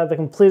the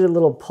completed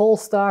little pull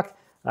stock.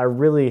 I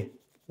really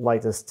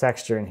like this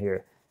texture in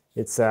here.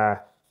 It's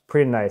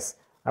pretty nice.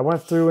 I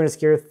went through and just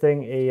gave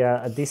everything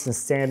a decent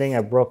sanding.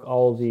 I broke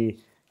all the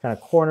kind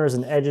of corners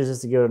and edges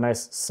just to give it a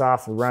nice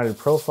soft rounded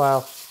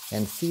profile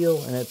and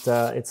feel, and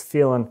it's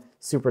feeling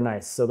super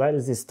nice. So that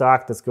is the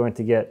stock that's going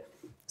to get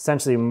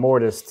essentially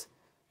mortised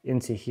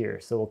into here.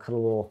 So we'll cut a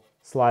little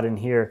slot in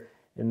here,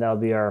 and that'll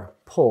be our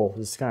pull,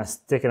 just kind of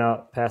sticking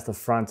out past the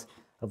front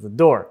of the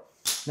door.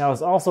 Now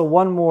there's also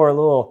one more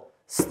little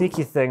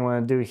sneaky thing I'm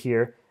going to do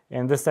here,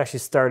 and this actually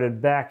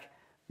started back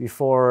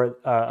before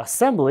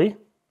assembly.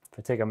 If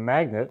I take a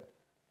magnet,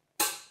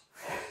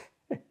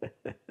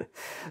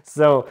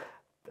 so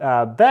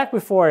back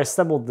before I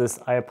assembled this,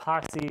 I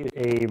epoxied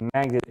a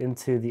magnet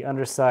into the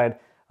underside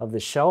of the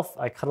shelf.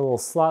 I cut a little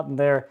slot in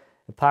there,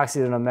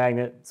 epoxied it in a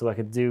magnet so I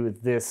could do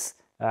this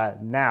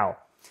now.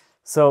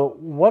 So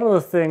one of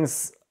the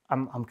things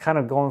I'm kind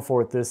of going for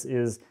with this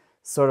is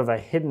sort of a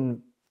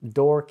hidden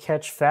door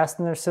catch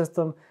fastener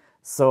system.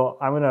 So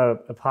I'm going to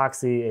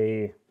epoxy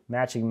a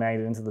matching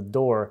magnet into the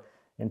door,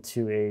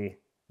 into a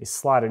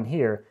slot in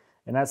here,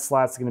 and that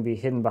slot's going to be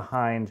hidden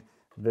behind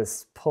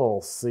this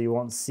pull, so you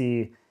won't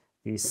see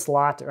the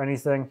slot or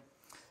anything.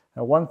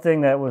 Now, one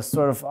thing that was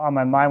sort of on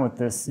my mind with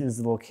this is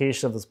the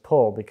location of this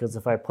pull, because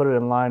if I put it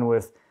in line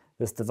with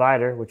this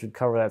divider, which would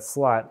cover that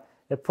slot,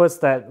 it puts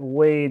that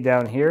way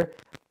down here.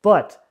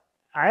 But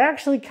I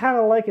actually kind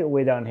of like it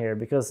way down here,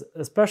 because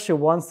especially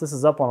once this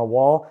is up on a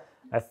wall,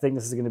 I think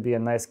this is going to be a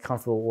nice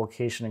comfortable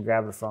location to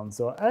grab it from.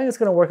 So I think it's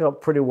going to work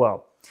out pretty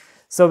well.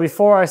 So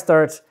before I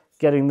start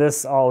getting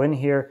this all in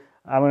here,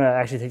 I'm going to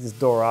actually take this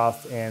door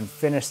off and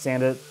finish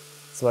sand it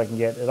so I can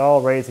get it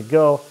all ready to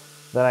go.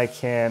 Then I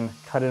can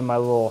cut in my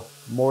little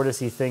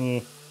mortisey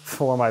thingy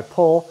for my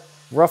pull,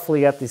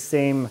 roughly at the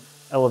same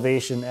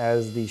elevation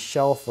as the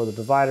shelf or the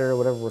divider, or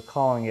whatever we're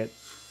calling it.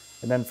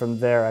 And then from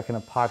there, I can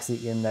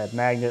epoxy in that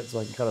magnet so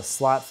I can cut a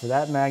slot for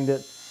that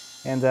magnet.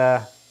 And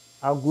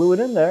I'll glue it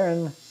in there,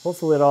 and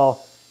hopefully it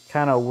all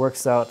kind of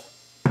works out,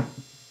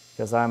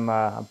 because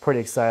I'm pretty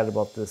excited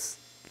about this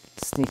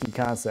sneaky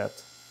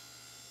concept.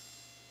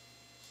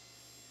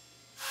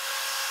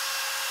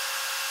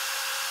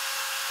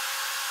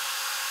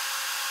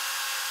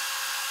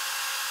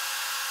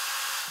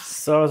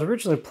 So I was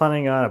originally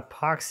planning on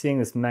epoxying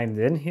this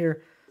magnet in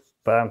here,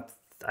 but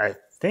I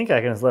think I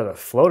can just let it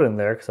float in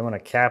there, because I'm going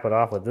to cap it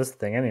off with this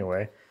thing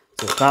anyway.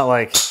 So it's not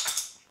like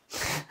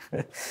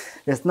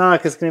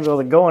it's going to be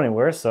able to go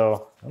anywhere.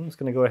 So I'm just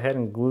going to go ahead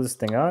and glue this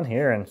thing on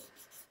here, and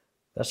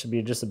that should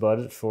be just about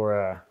it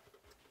for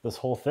this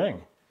whole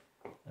thing.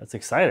 That's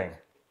exciting.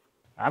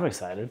 I'm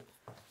excited.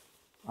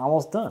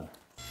 Almost done.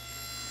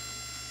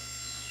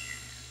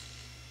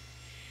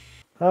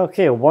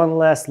 Okay, one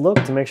last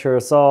look to make sure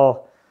it's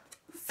all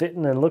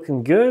fitting and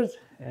looking good,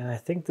 and I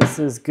think this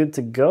is good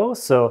to go.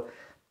 So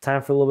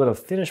time for a little bit of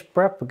finish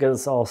prep. We'll get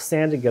this all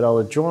sanded, get all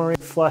the joinery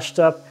flushed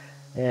up,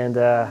 and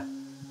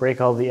break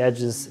all the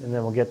edges, and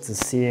then we'll get to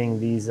seeing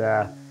these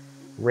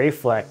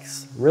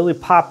Rayflex really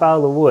pop out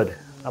of the wood.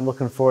 I'm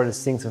looking forward to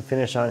seeing some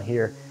finish on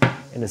here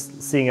and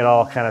just seeing it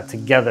all kind of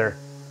together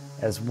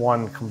as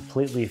one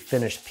completely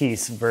finished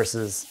piece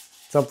versus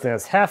something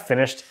that's half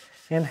finished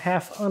and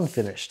half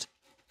unfinished.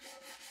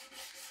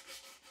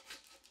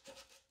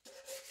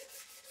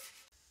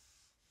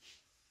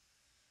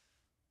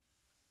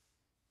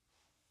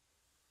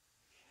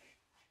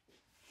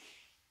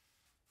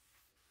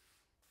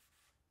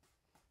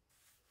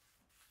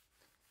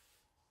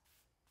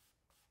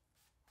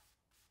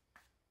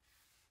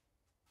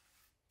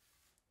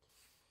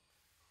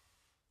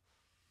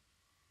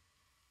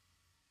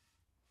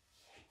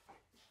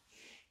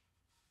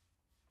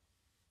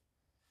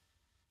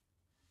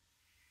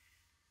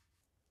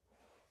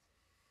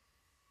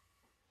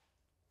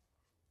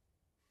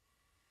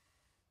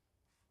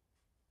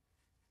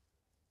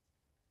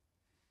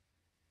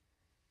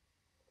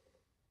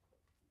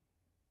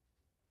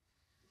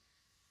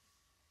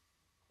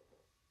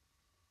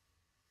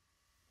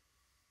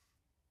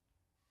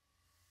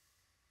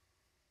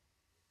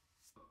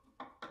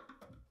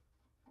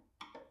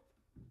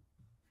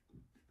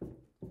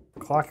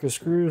 Clock your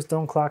screws,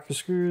 don't clock your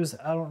screws,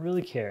 I don't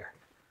really care.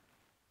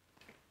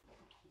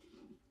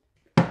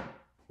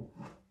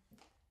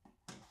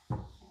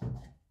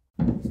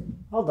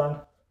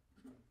 all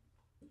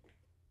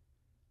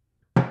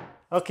done.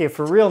 Okay,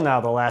 for real now,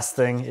 the last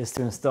thing is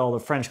to install the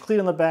French cleat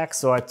on the back.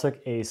 So I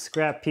took a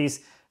scrap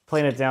piece,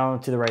 planed it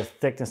down to the right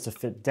thickness to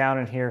fit down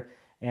in here,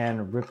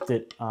 and ripped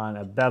it on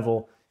a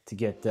bevel to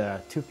get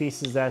two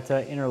pieces that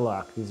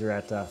interlock. These are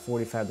at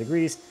 45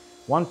 degrees.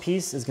 One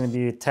piece is going to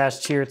be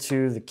attached here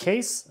to the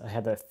case. I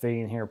had that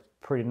fitting in here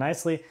pretty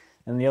nicely.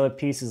 And the other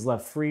piece is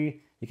left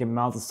free. You can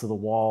mount this to the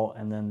wall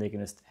and then they can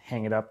just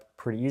hang it up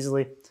pretty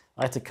easily.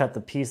 I like to cut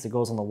the piece that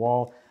goes on the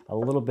wall a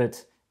little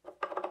bit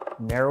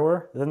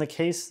narrower than the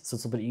case, so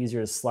it's a little bit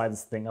easier to slide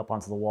this thing up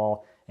onto the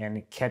wall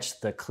and catch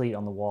the cleat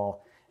on the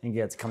wall and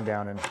get it to come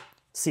down and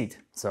seat.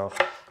 So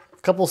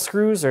a couple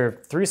screws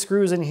or 3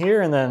 screws in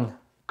here and then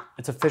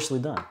it's officially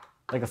done.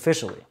 Like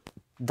officially.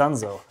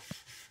 Dunzo.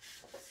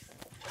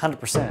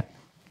 100%.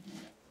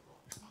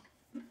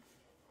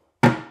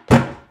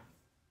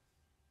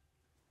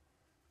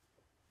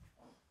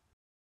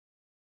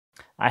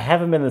 I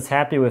haven't been this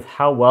happy with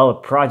how well a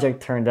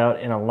project turned out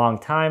in a long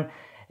time.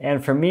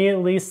 And for me at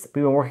least,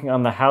 we've been working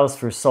on the house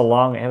for so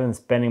long, I haven't been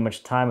spending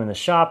much time in the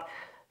shop.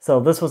 So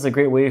this was a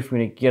great way for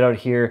me to get out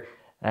here,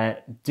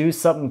 do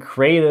something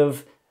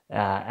creative,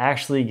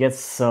 actually get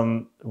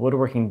some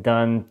woodworking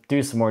done,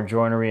 do some more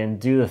joinery, and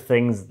do the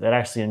things that I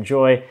actually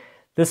enjoy.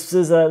 This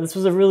was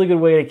a really good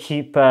way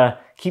to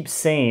keep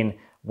sane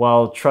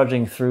while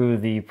trudging through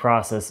the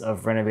process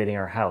of renovating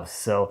our house.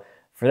 So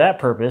for that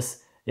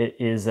purpose, it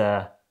is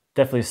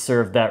definitely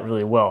served that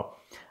really well.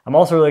 I'm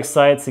also really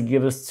excited to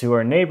give this to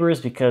our neighbors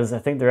because I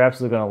think they're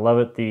absolutely going to love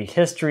it. The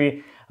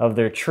history of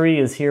their tree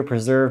is here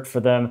preserved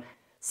for them.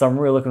 So I'm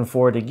really looking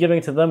forward to giving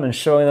it to them and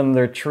showing them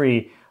their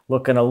tree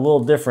looking a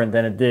little different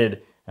than it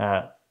did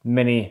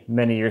many,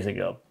 many years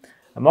ago.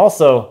 I'm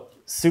also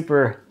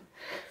super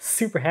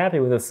happy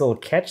with this little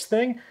catch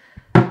thing.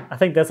 I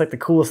think that's like the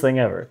coolest thing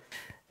ever.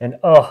 And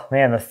oh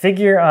man, the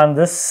figure on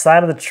this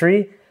side of the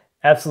tree,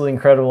 absolutely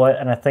incredible.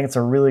 And I think it's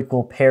a really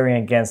cool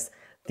pairing against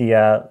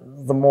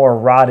the more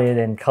rotted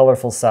and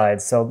colorful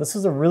side. So this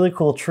is a really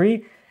cool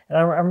tree, and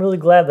I'm really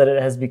glad that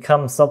it has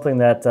become something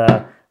that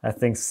I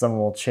think someone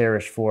will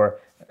cherish for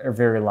a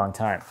very long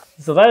time.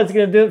 So that is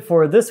going to do it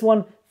for this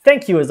one.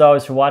 Thank you as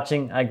always for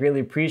watching. I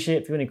greatly appreciate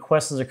it. If you have any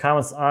questions or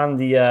comments on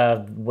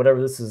the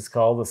whatever this is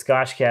called, the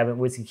Scotch cabinet,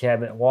 whiskey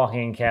cabinet, wall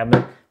hanging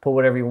cabinet, put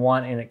whatever you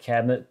want in a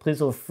cabinet, please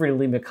feel free to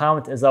leave me a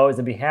comment. As always,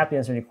 I'd be happy to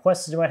answer any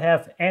questions you might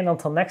have. And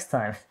until next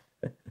time,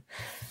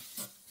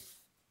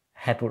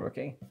 happy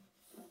woodworking.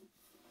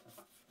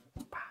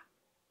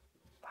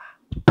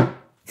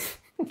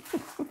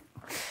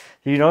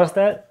 Do you notice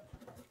that?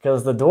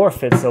 Because the door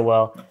fits so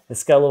well,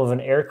 it's got a little of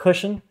an air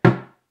cushion.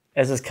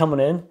 As it's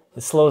coming in,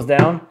 it slows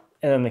down,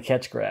 and then the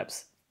catch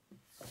grabs.